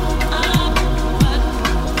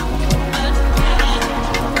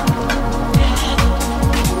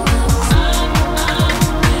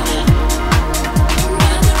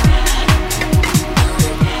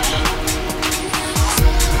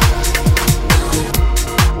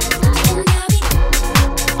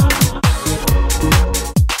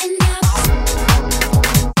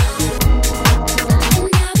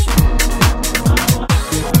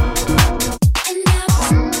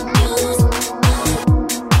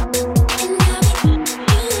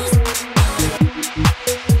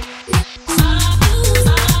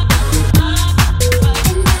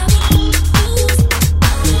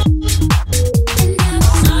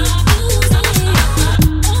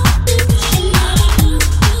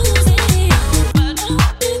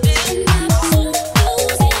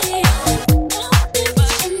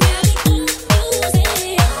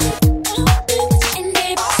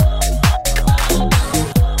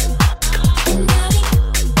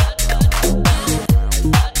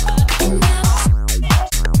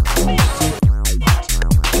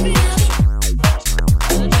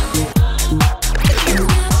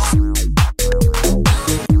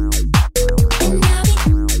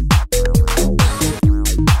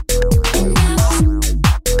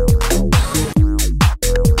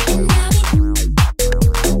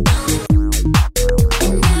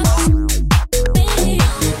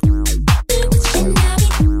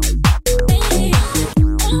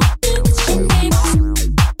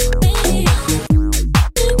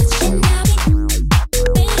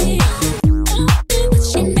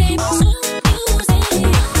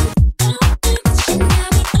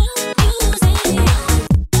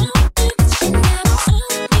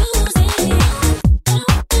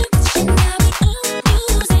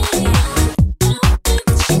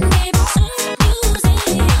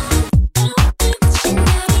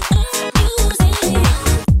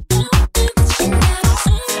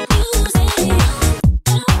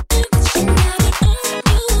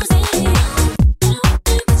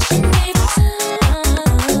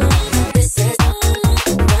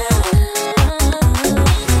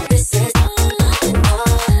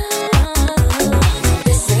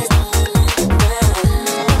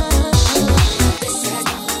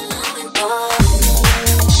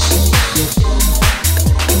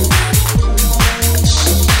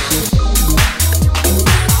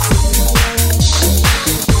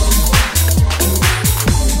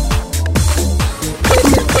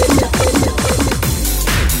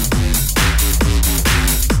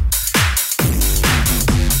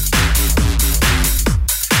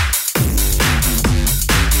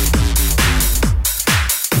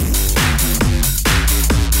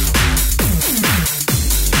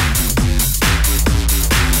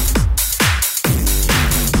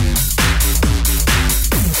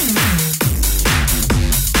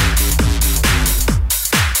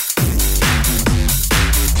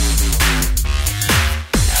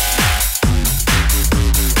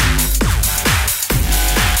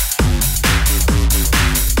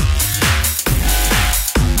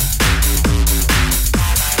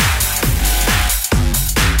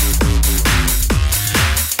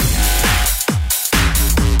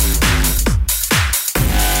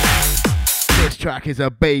 Track is a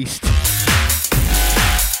beast.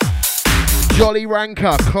 Jolly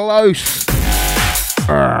Ranker, close.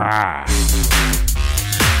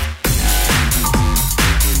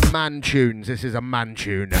 Man tunes. This is a man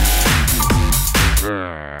tune. That's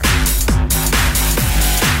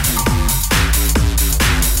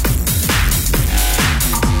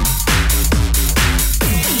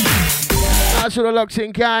what the Locks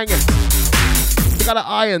In gang. We got an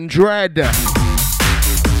Iron Dread.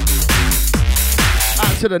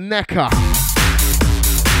 Out to the Necker.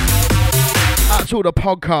 Out to all the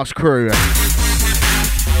podcast crew.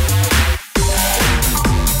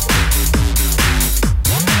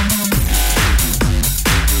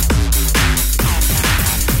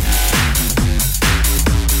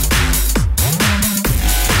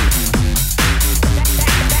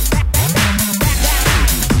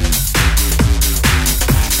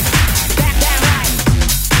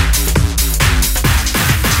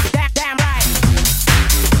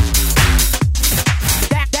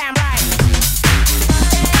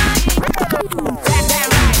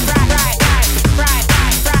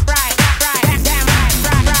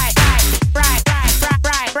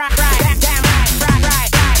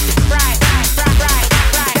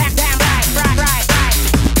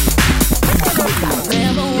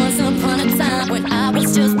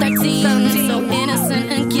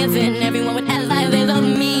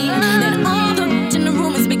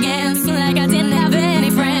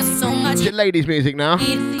 it ladies' music now?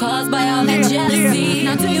 Caused by all that jealousy.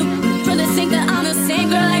 Now do you really think that I'm the same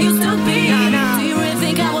girl I used to be? Do you really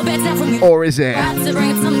think I will bet that from you? Or is it? Got to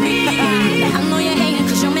bring it to me. I know you're hating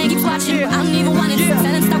cause your man keeps watching. But I don't even want it to tell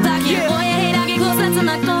him stop blocking. Boy, you hate, I get closer to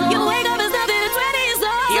my goal. You wake up as nothing at 20 years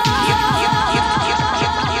old.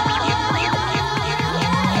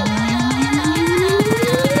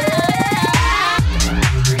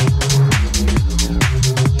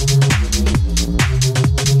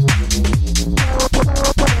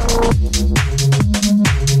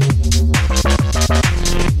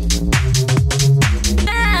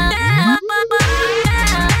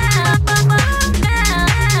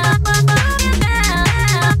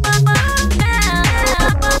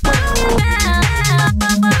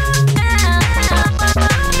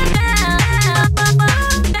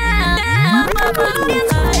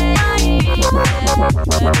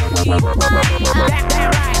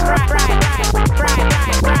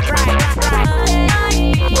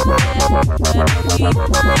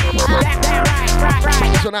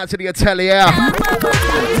 This one out to the atelier.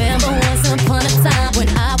 Remember once upon a time when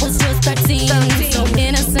I was just 13, so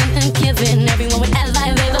innocent and giving, everyone would act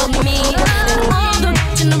like they loved me. And all the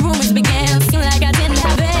bitch in the rumors began, feeling like I didn't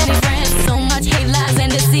have any friends. So much hate, lies,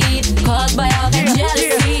 and deceit, caused by all that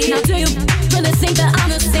jealousy. Now do you really think that I'm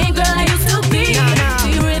the same girl I used to be? Do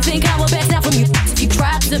you really think I will back down from you if you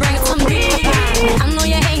tried to bring it to me? I know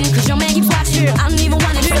you're hating cause your man keeps watching. I don't even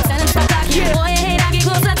want it to tell him stop blocking. Boy, you hate, I get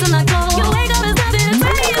closer to my goal. You wake up as nothing at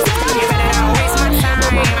 20 years old. You better not waste my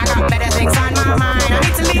time. I got better things on my mind. I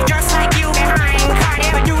need to leave just like you behind. Can't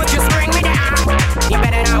ever do it, just bring me down. You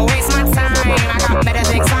better not waste my time. I got better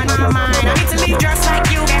things on my mind. I need to leave just like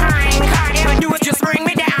you behind. Can't ever do it, just bring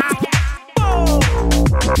me down.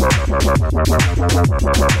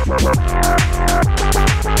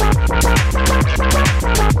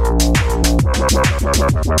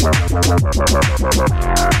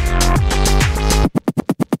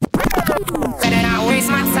 Better not waste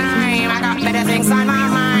my time. I got better things on my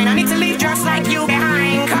mind. I need to leave just like you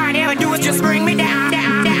behind. Can't ever do it, just bring me down.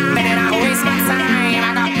 Better not waste my time.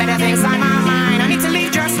 I got better things on my mind. I need to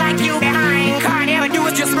leave just like you behind. Can't ever do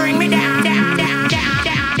it, just bring me down.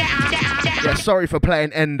 Yeah, sorry for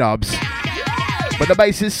playing N-dubs, but the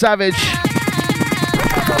bass is savage.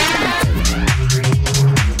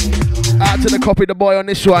 Out to the copy the boy on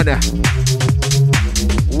this one.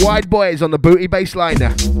 Wide boys on the booty bass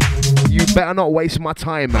line. You better not waste my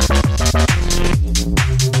time.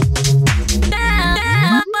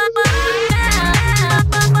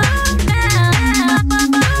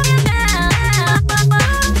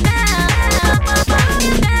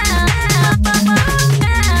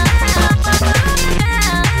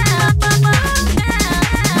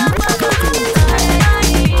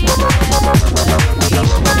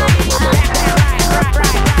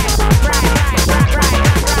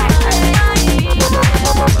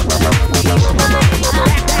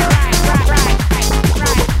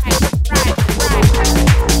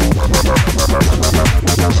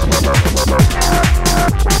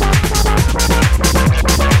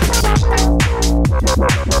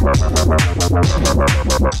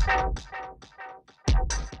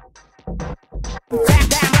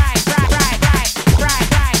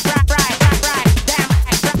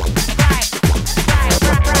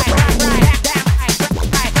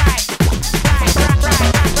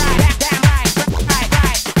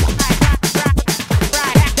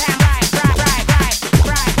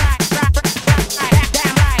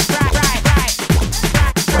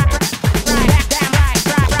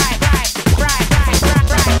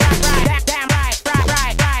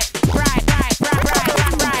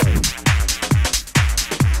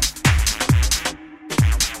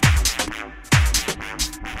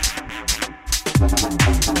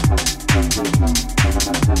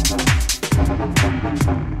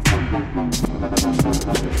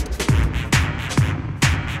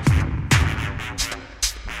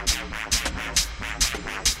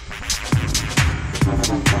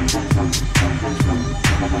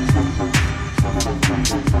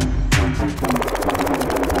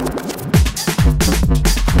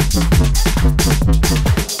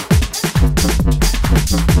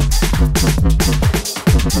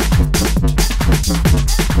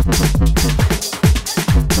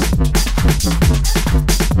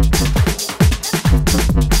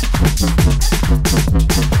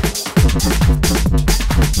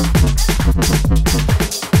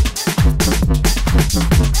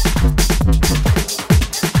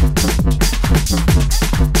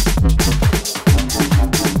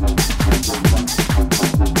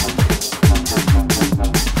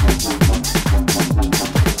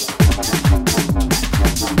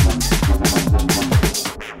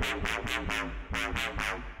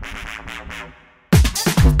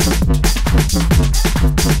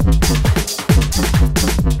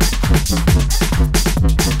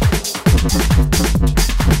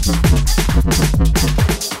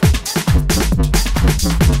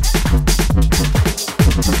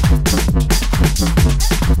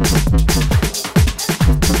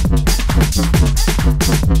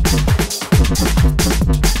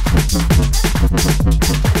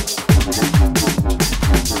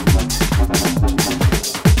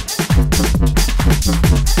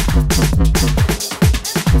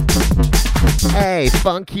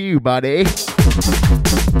 Funk you, buddy.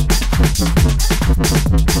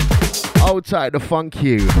 Hold tight, the funk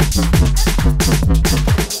you.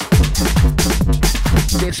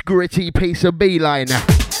 This gritty piece of beeline.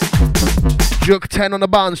 Juk 10 on the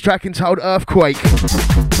buttons, track entitled Earthquake.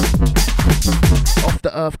 Off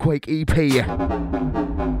the Earthquake EP.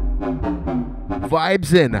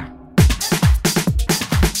 Vibes in.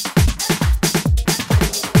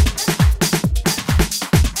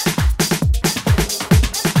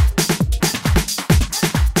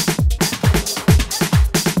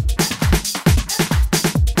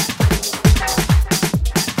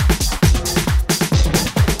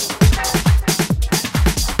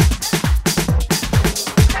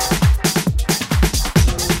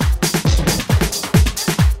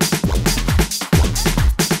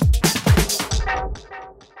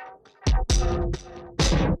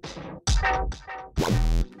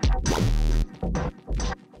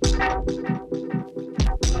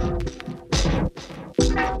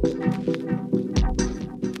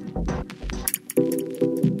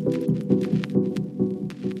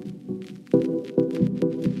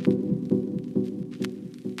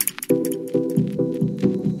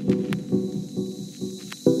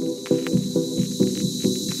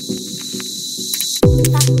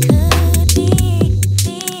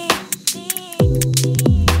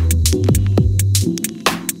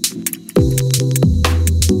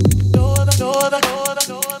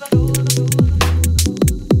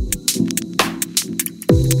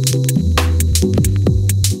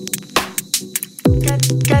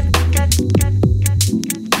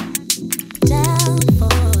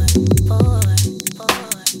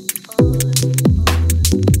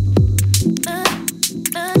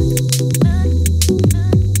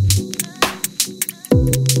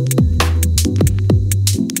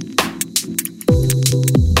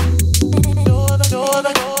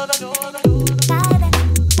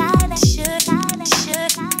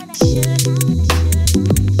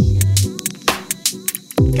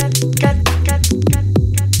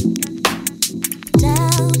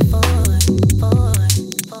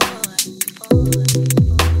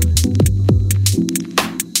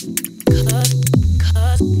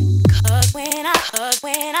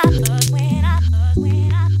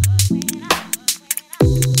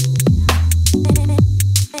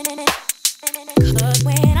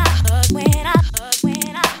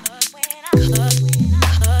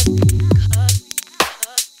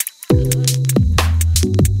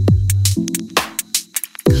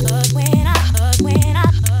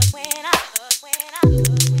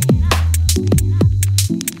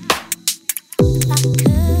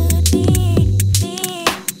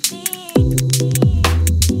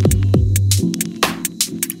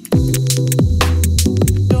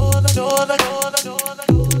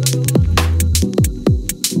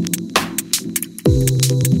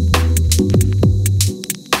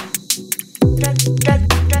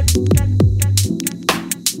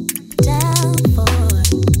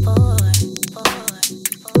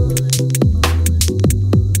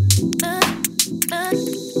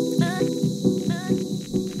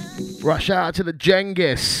 Shout out to the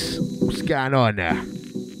Genghis. What's going on there?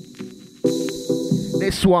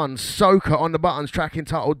 This one, Soka on the buttons, track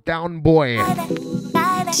entitled Down Boy.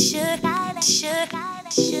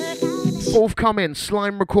 Forthcoming,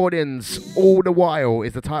 Slime Recordings, All the While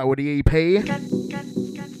is the title of the EP.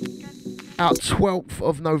 Out 12th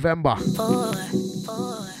of November.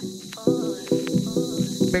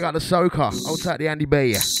 Big up the Soka. I'll take the Andy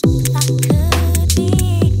B.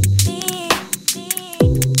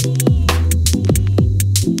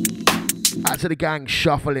 To the gang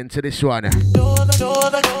shuffling to this one.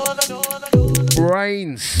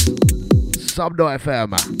 BrainZ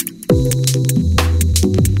Sub.fm.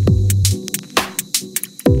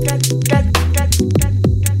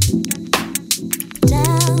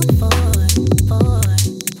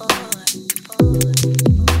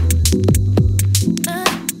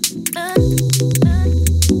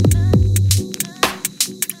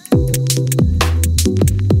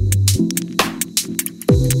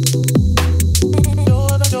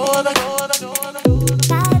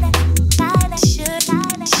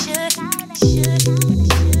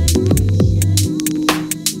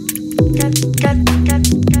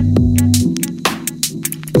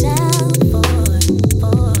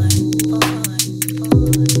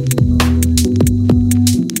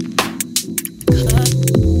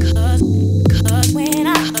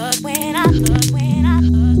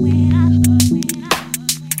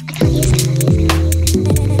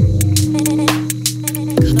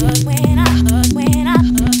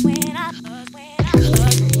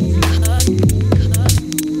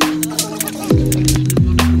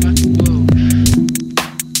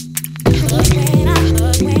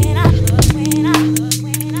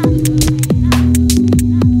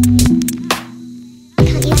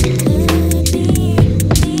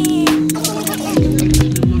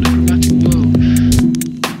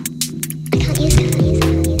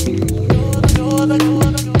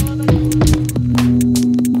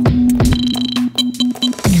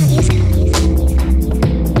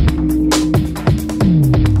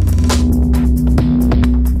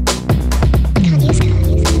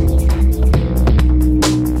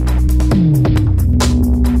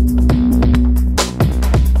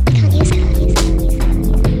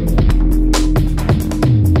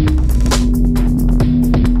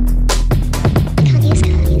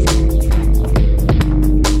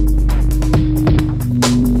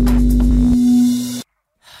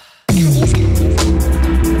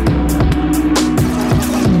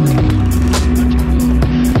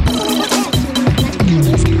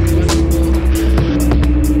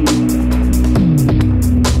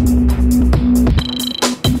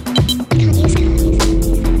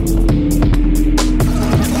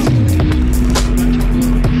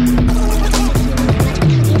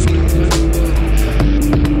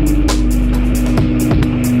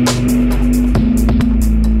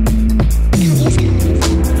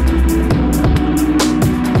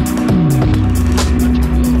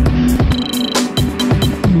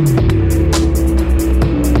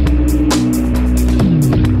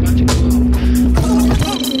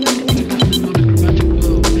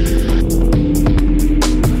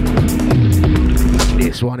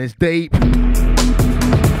 This one is deep.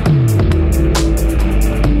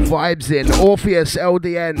 Vibes in Orpheus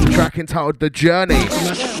LDN, track entitled The Journey.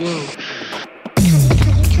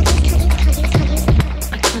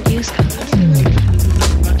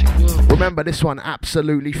 Remember, this one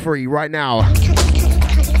absolutely free right now.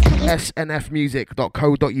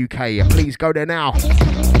 snfmusic.co.uk. Please go there now.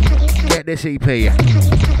 Get this EP.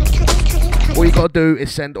 All you gotta do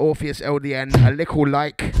is send Orpheus LDN a little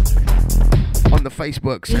like on the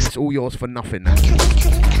Facebooks, and it's all yours for nothing.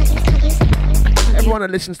 Everyone that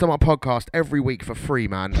listens to my podcast every week for free,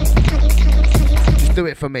 man, just do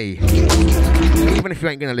it for me. Even if you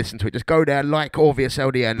ain't gonna listen to it, just go there, like Orpheus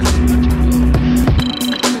LDN.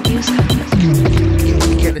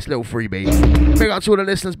 Get this little freebie. Big out to all the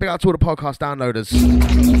listeners, big out to all the podcast downloaders.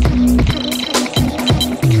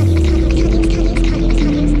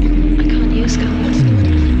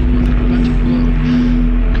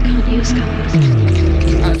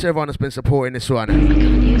 Out to everyone that's been supporting this one.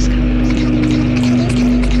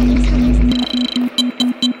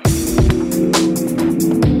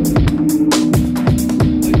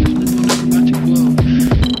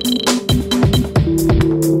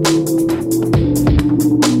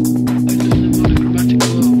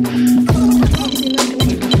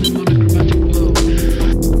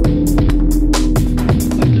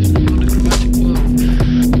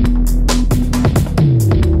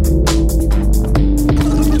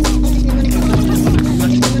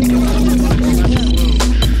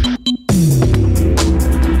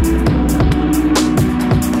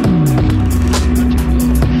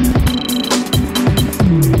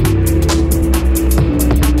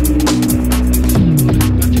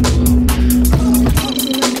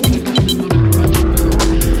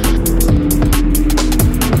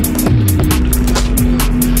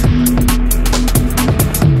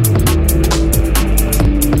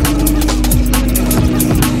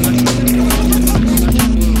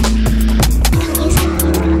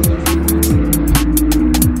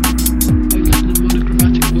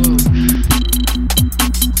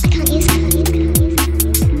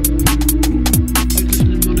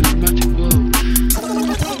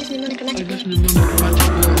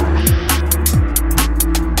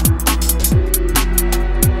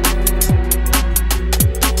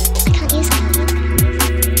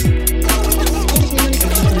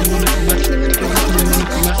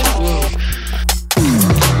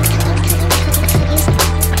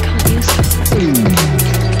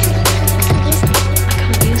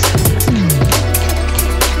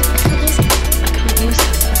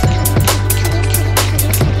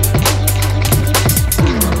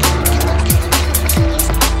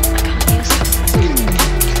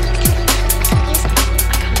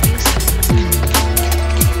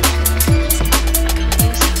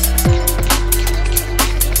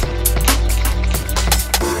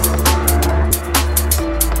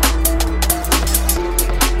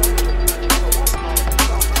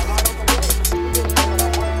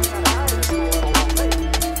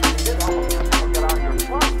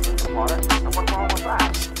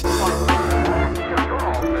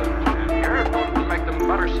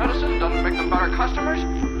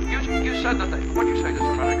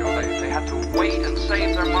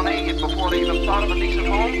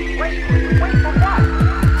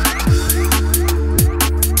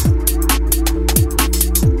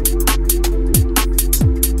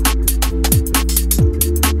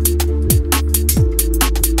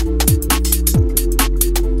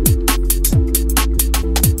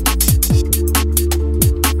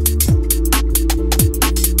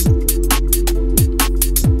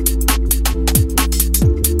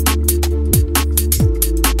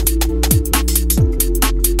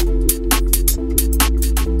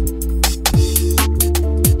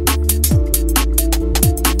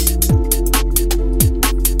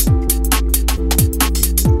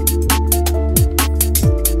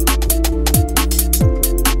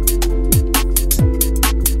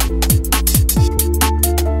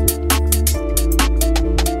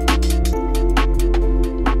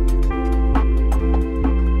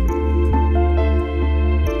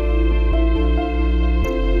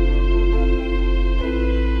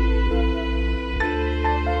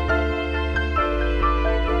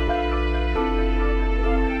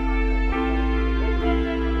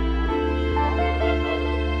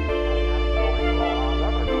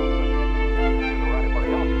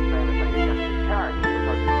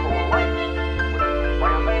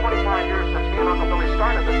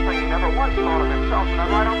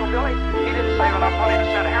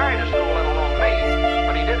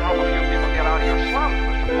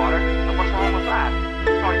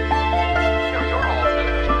 You're all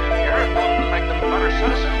business in here. It doesn't make them better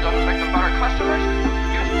citizens, doesn't make them better customers.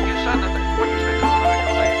 You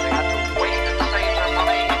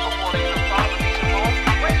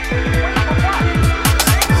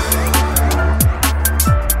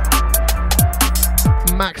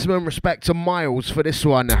Maximum respect to Miles for this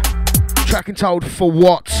one. Track entitled For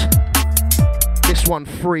What? This one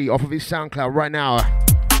free off of his SoundCloud right now.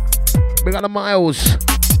 We got the Miles.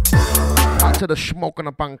 Out to the Smoke and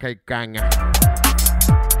the Pancake Gang.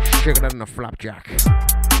 Sugar than a flapjack.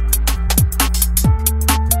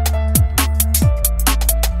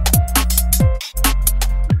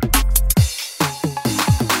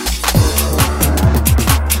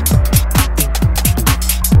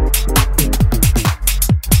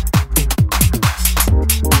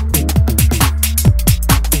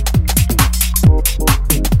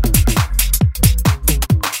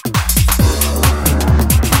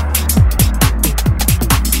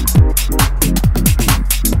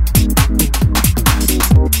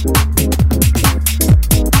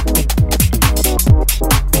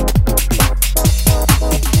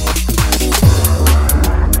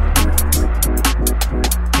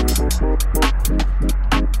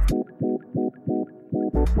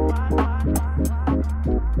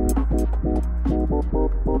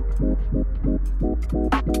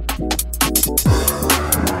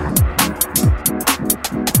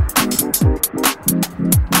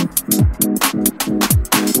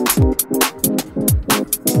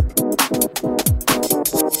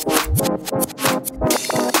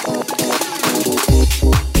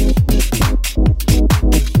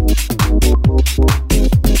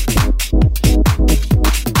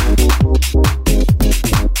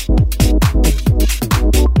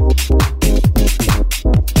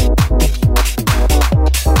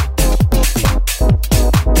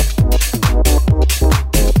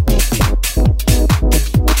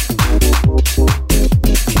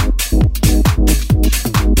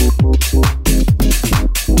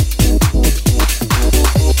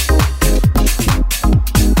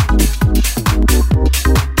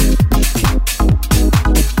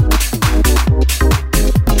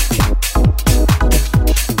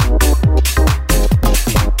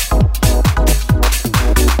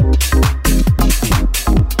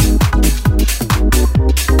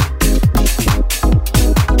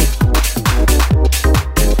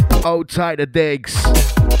 Tight the digs.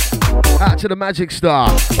 Out to the Magic Star.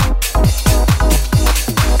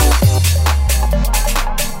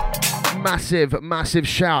 Massive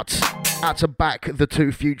shout out to Back the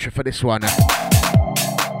 2 Future for this one.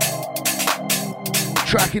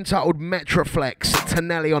 Track entitled Metroflex.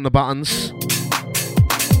 Tonelli on the buttons.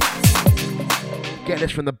 Get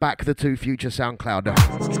this from the Back the 2 Future SoundCloud.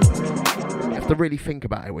 You have to really think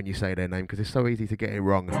about it when you say their name because it's so easy to get it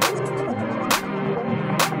wrong.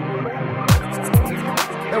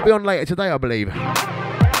 They'll be on later today, I believe.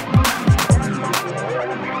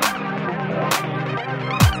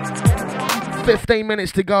 "15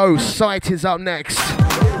 minutes to go. Sight is up next.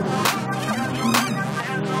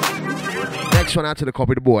 Next one out to the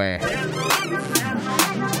Copy the Boy.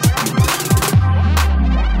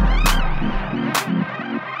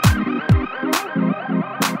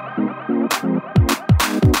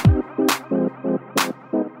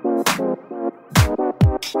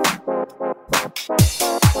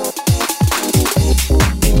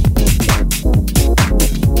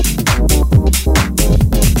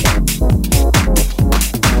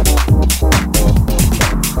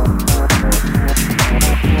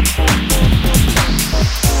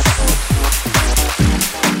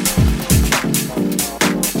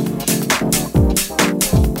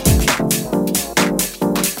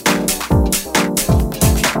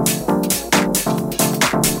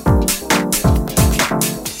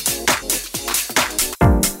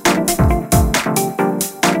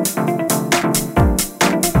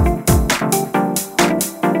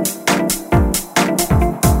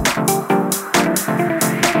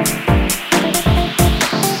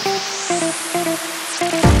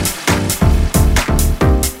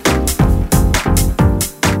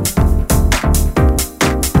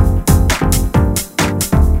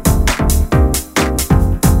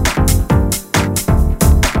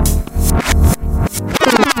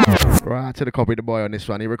 To the Copy the Boy on this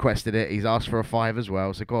one. He requested it. He's asked for a 5 as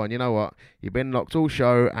well. So go on, you know what? You've been locked all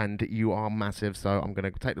show and you are massive. So I'm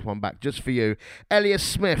going to take this one back just for you. Elias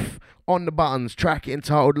Smith on the buttons. Track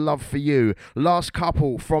entitled Love for You. Last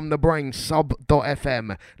couple from the brain.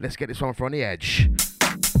 Sub.fm. Let's get this one from the edge.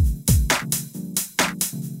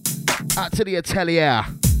 Out to the Atelier.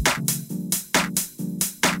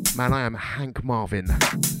 Man, I am Hank Marvin.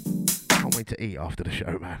 Can't wait to eat after the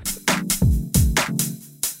show, man.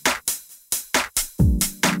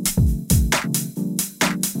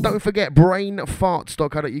 Don't forget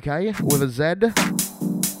brainfarts.co.uk with a Z.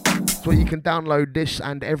 That's where you can download this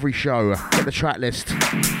and every show. Get the track list.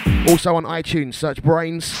 Also on iTunes, search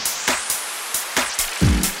BrainZ.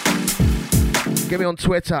 Get me on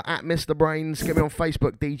Twitter at Mr. BrainZ. Get me on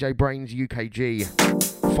Facebook, DJ BrainZ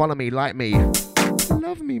UKG. Follow me, like me.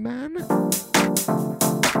 Love me, man.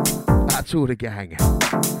 That's all the gang.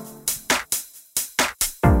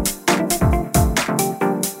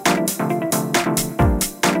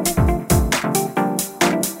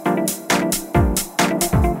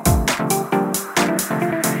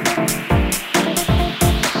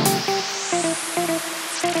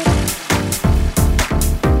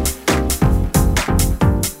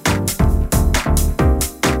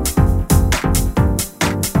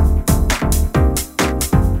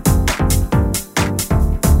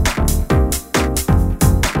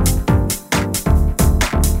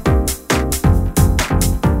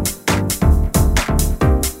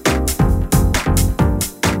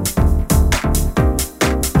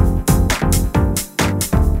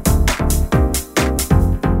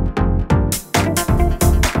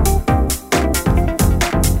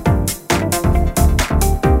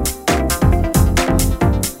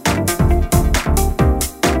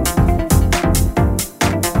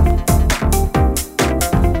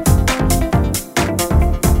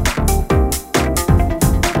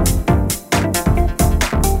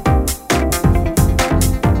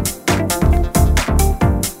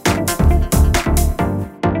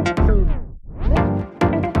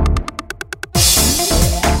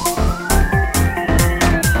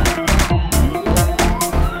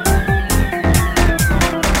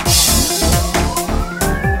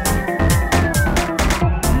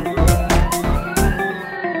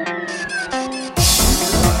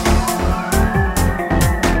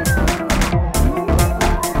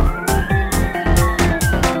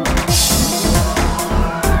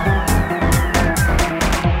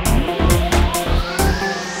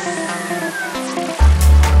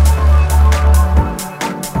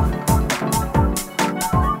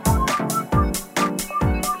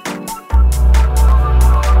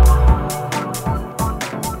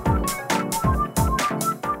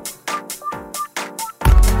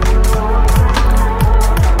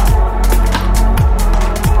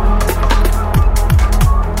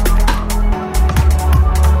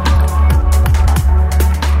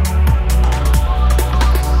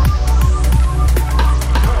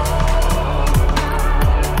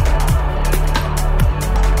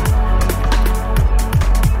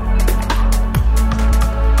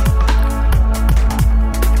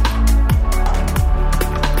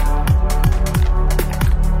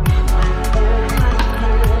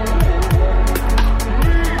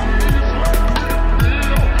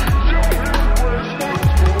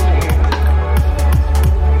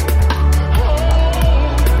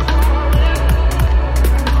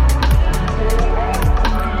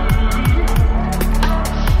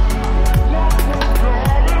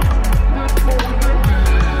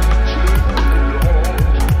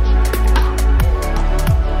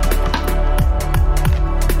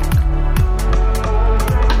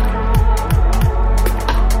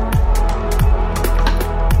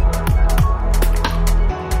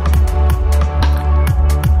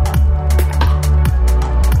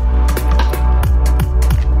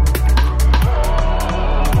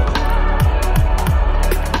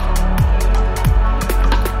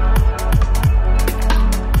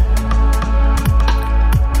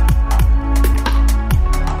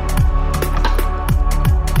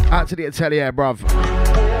 To the atelier, bruv.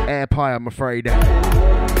 Air pie, I'm afraid.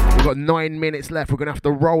 We've got 9 minutes left. We're going to have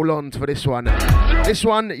to roll on for this one. This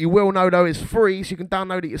one, you will know though, is free, so you can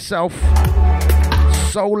download it yourself.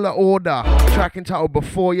 Solar Order. Track entitled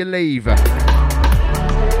Before You Leave.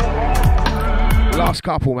 Last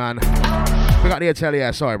couple, man. We got the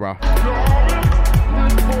atelier, sorry, bro.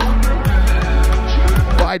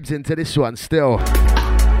 Vibes into this one still.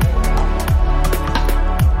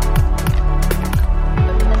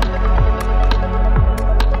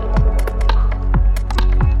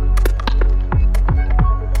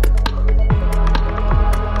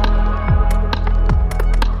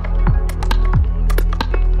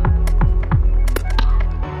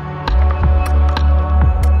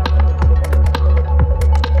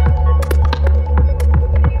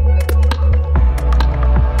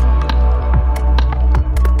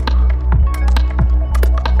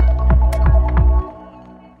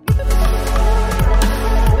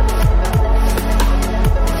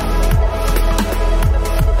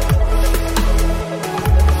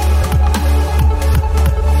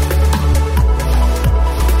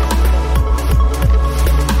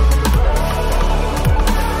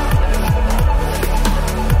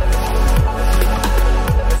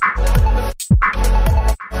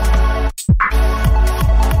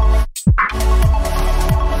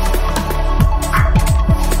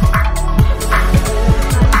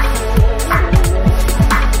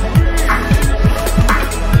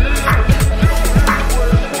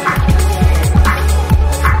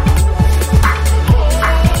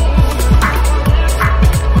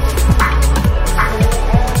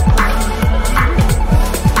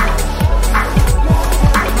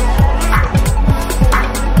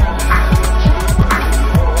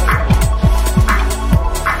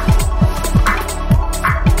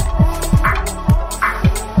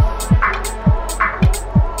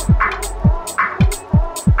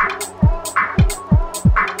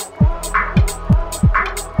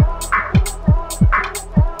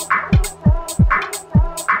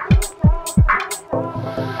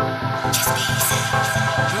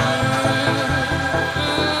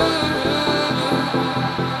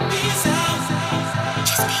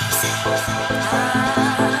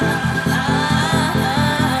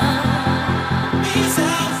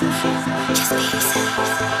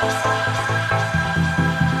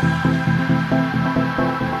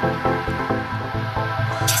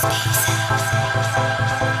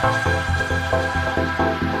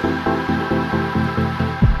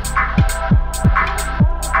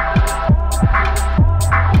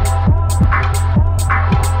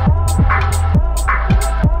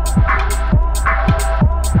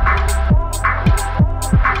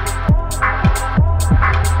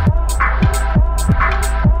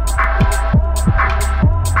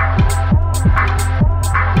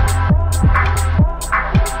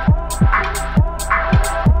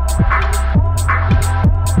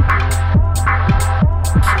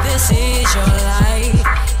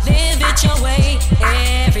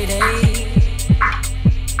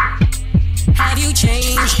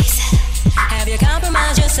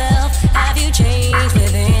 find yourself? Have you changed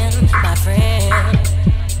within, my friend?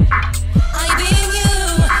 Are you being you?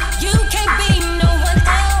 You can't be no one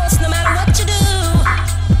else, no matter what you do.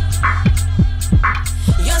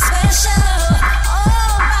 You're special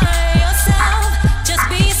all by yourself. Just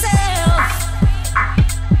be yourself.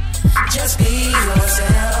 Just be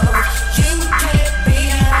yourself. You can't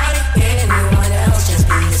be like anyone else. Just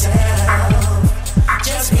be yourself.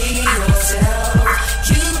 Just be yourself.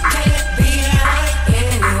 You can't be like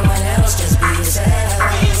anyone else. Just be yourself.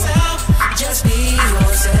 Just be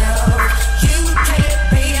yourself. You can't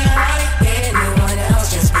be like anyone else.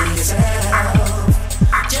 Just be yourself.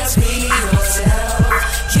 Just be yourself.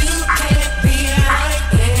 You can't be like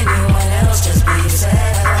anyone else. Just be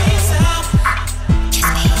yourself.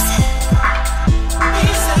 Just be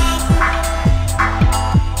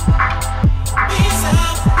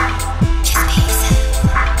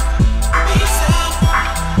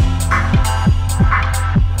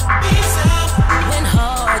When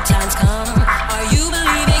hard times come, are you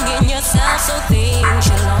believing in yourself so things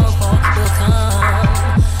you long for will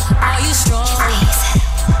come? Are you strong?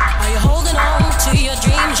 Are you holding on to your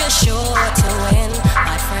dreams? You're sure to win,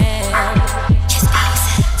 my friend.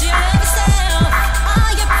 Do you love yourself?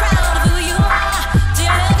 Are you proud of who you are? Do you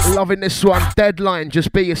love yourself? Loving this one. Deadline,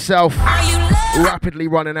 just be yourself. Are you loved? Rapidly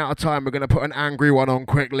running out of time. We're going to put an angry one on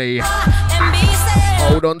quickly. And be yourself.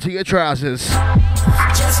 Hold on to your trousers.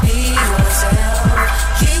 Just be yourself.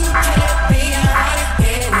 You can't be like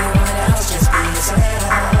anyone else. Just be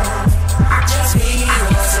yourself. Just be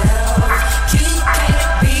yourself. You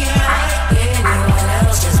can't be like anyone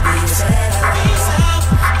else. Just be yourself.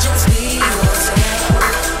 Just be yourself.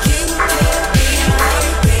 You can't be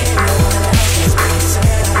like anyone else. Just be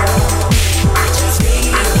yourself. Just be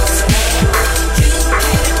yourself. You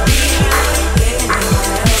can't be like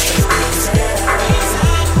anyone else. Just be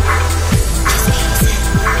yourself.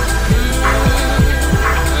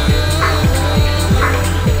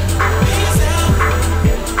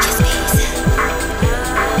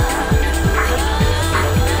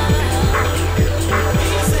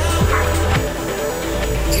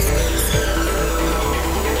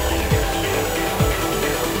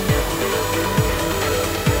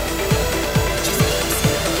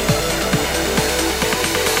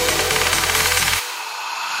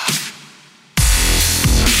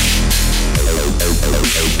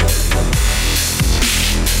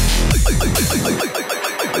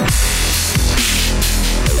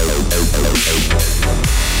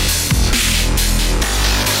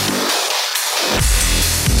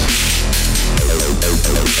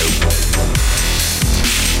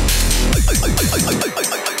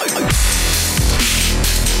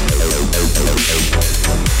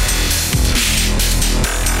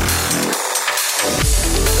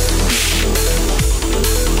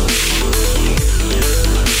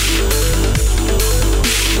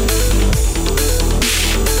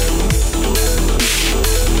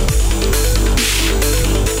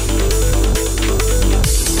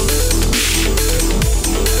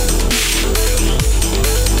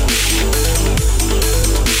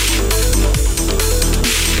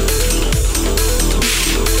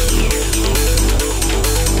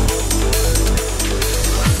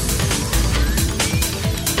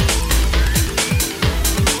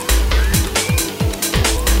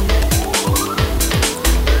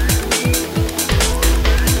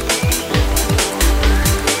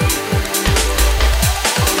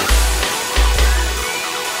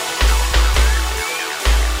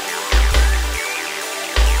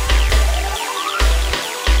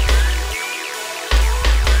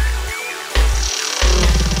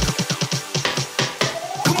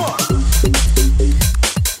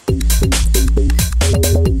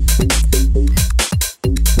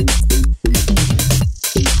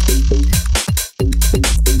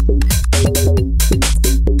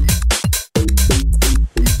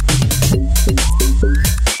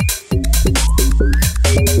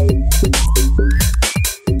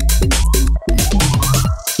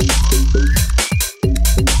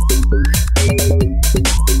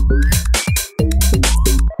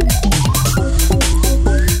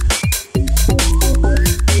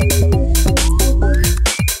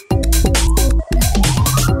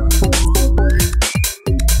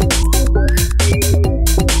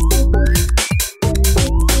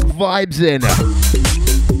 vibes in.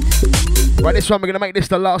 Right, this one, we're going to make this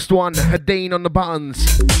the last one. Hadeen on the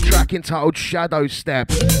buttons. Track entitled Shadow Step.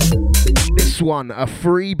 This one, a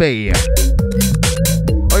freebie.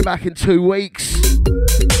 I'll be back in 2 weeks.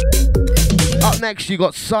 Up next, you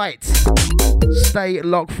got Sight. Stay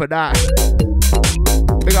locked for that.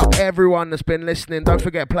 Big up everyone that's been listening. Don't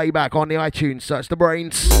forget playback on the iTunes. Search the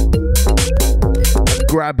BrainZ.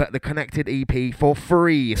 grab the connected EP for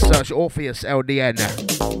free. Search Orpheus LDN.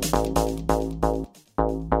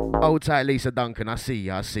 Hold tight, Lisa Duncan. I see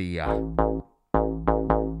ya.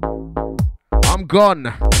 I'm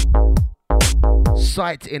gone.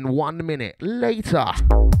 Sight in 1 minute. Later.